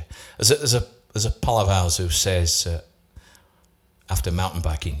cliche. There's a pal of ours who says, after mountain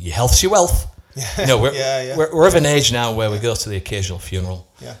biking, your health's your wealth. You know, we're of an age now where we go to the occasional funeral.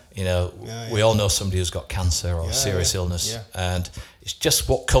 Yeah. You know, we all know somebody who's got cancer or serious illness, and it's just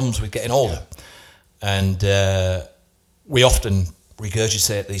what comes with getting older. And we often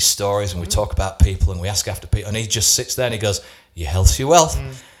regurgitate these stories, and we talk about people, and we ask after people, and he just sits there and he goes, "Your health's your wealth."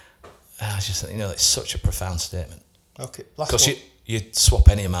 And I just think, you know, it's such a profound statement. Okay. Because you'd swap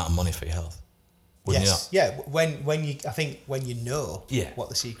any amount of money for your health. Wouldn't you not? Yeah. When you know what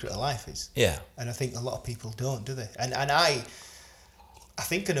the secret of life is. Yeah. And I think a lot of people don't, do they? And I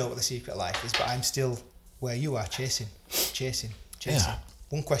think I know what the secret of life is, but I'm still where you are, chasing. Yeah.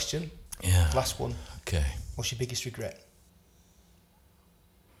 One question. Yeah. Last one. Okay. What's your biggest regret?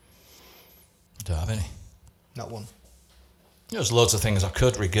 Don't have any. Not one. There's loads of things I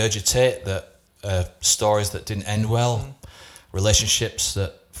could regurgitate, that stories that didn't end well, relationships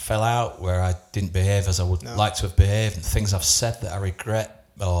that fell out where I didn't behave as I would like to have behaved, and things I've said that I regret,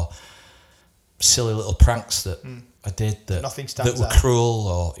 or silly little pranks that I did that were cruel,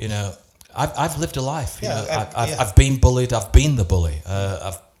 or, you know, I've lived a life. You know, I've been bullied. I've been the bully.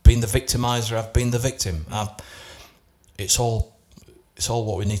 I've been the victimizer. I've been the victim. It's all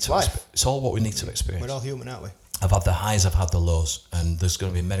what we need to. It's all what we need to experience. We're all human, aren't we? I've had the highs. I've had the lows, and there's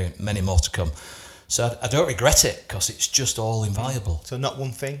going to be many, many more to come. So I don't regret it, because it's just all invaluable. So not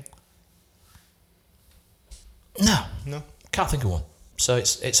one thing? No. Can't think of one. So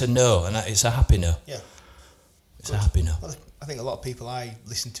it's a no, and it's a happy no. Yeah. It's a happy no. Well, I think a lot of people I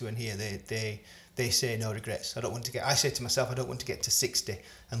listen to and hear, they say no regrets. I say to myself, I don't want to get to 60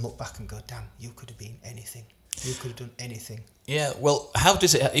 and look back and go, damn, you could have been anything. You could have done anything. Yeah, well, how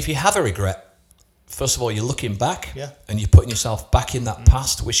does it, if you have a regret, first of all, you're looking back and you're putting yourself back in that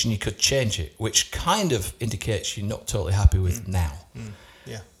past, wishing you could change it, which kind of indicates you're not totally happy with now.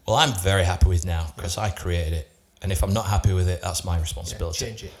 Yeah. Well, I'm very happy with now, because I created it. And if I'm not happy with it, that's my responsibility.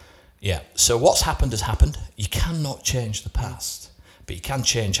 Change it. Yeah. So what's happened has happened. You cannot change the past, but you can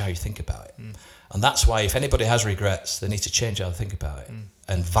change how you think about it. And that's why if anybody has regrets, they need to change how they think about it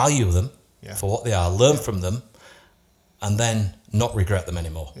and value them for what they are, learn from them, and then not regret them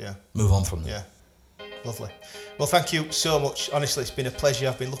anymore. Yeah. Move on from them. Yeah. Lovely. Well, thank you so much. Honestly, it's been a pleasure.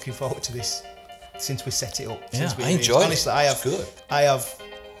 I've been looking forward to this since we set it up. I enjoyed it. Honestly, I have. Good. I have.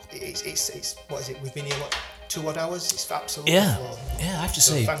 It's what is it? We've been here 2 odd hours. It's absolutely. Yeah. I have to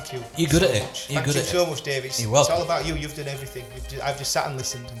say. Thank you. You're good so at it. Much. You're Thank good you at so it. much, David. You're welcome. It's all about you. You've done everything. I've just sat and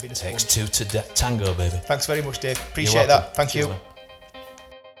listened and been a Takes sponge. 2 to tango, baby. Thanks very much, Dave. Appreciate that. Thank you. Man.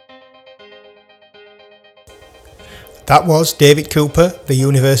 That was David Cooper, The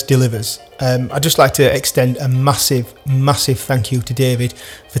Universe Delivers. I'd just like to extend a massive, massive thank you to David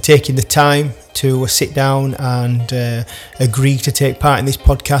for taking the time to sit down and agree to take part in this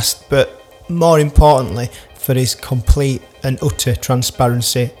podcast, but more importantly, for his complete and utter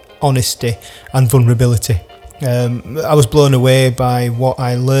transparency, honesty and vulnerability. I was blown away by what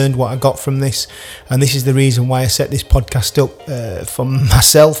I learned, what I got from this, and this is the reason why I set this podcast up for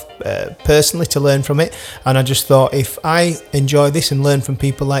myself personally, to learn from it. And I just thought, if I enjoy this and learn from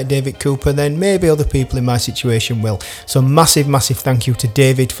people like David Cooper, then maybe other people in my situation will. So massive, massive thank you to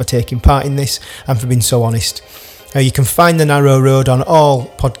David for taking part in this and for being so honest. You can find The Narrow Road on all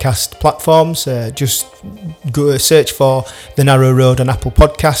podcast platforms. Just go search for The Narrow Road on Apple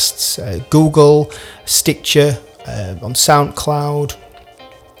Podcasts, Google, Stitcher, on SoundCloud,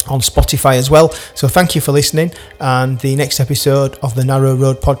 on Spotify as well. So thank you for listening, and the next episode of The Narrow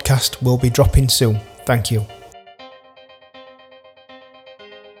Road podcast will be dropping soon. Thank you.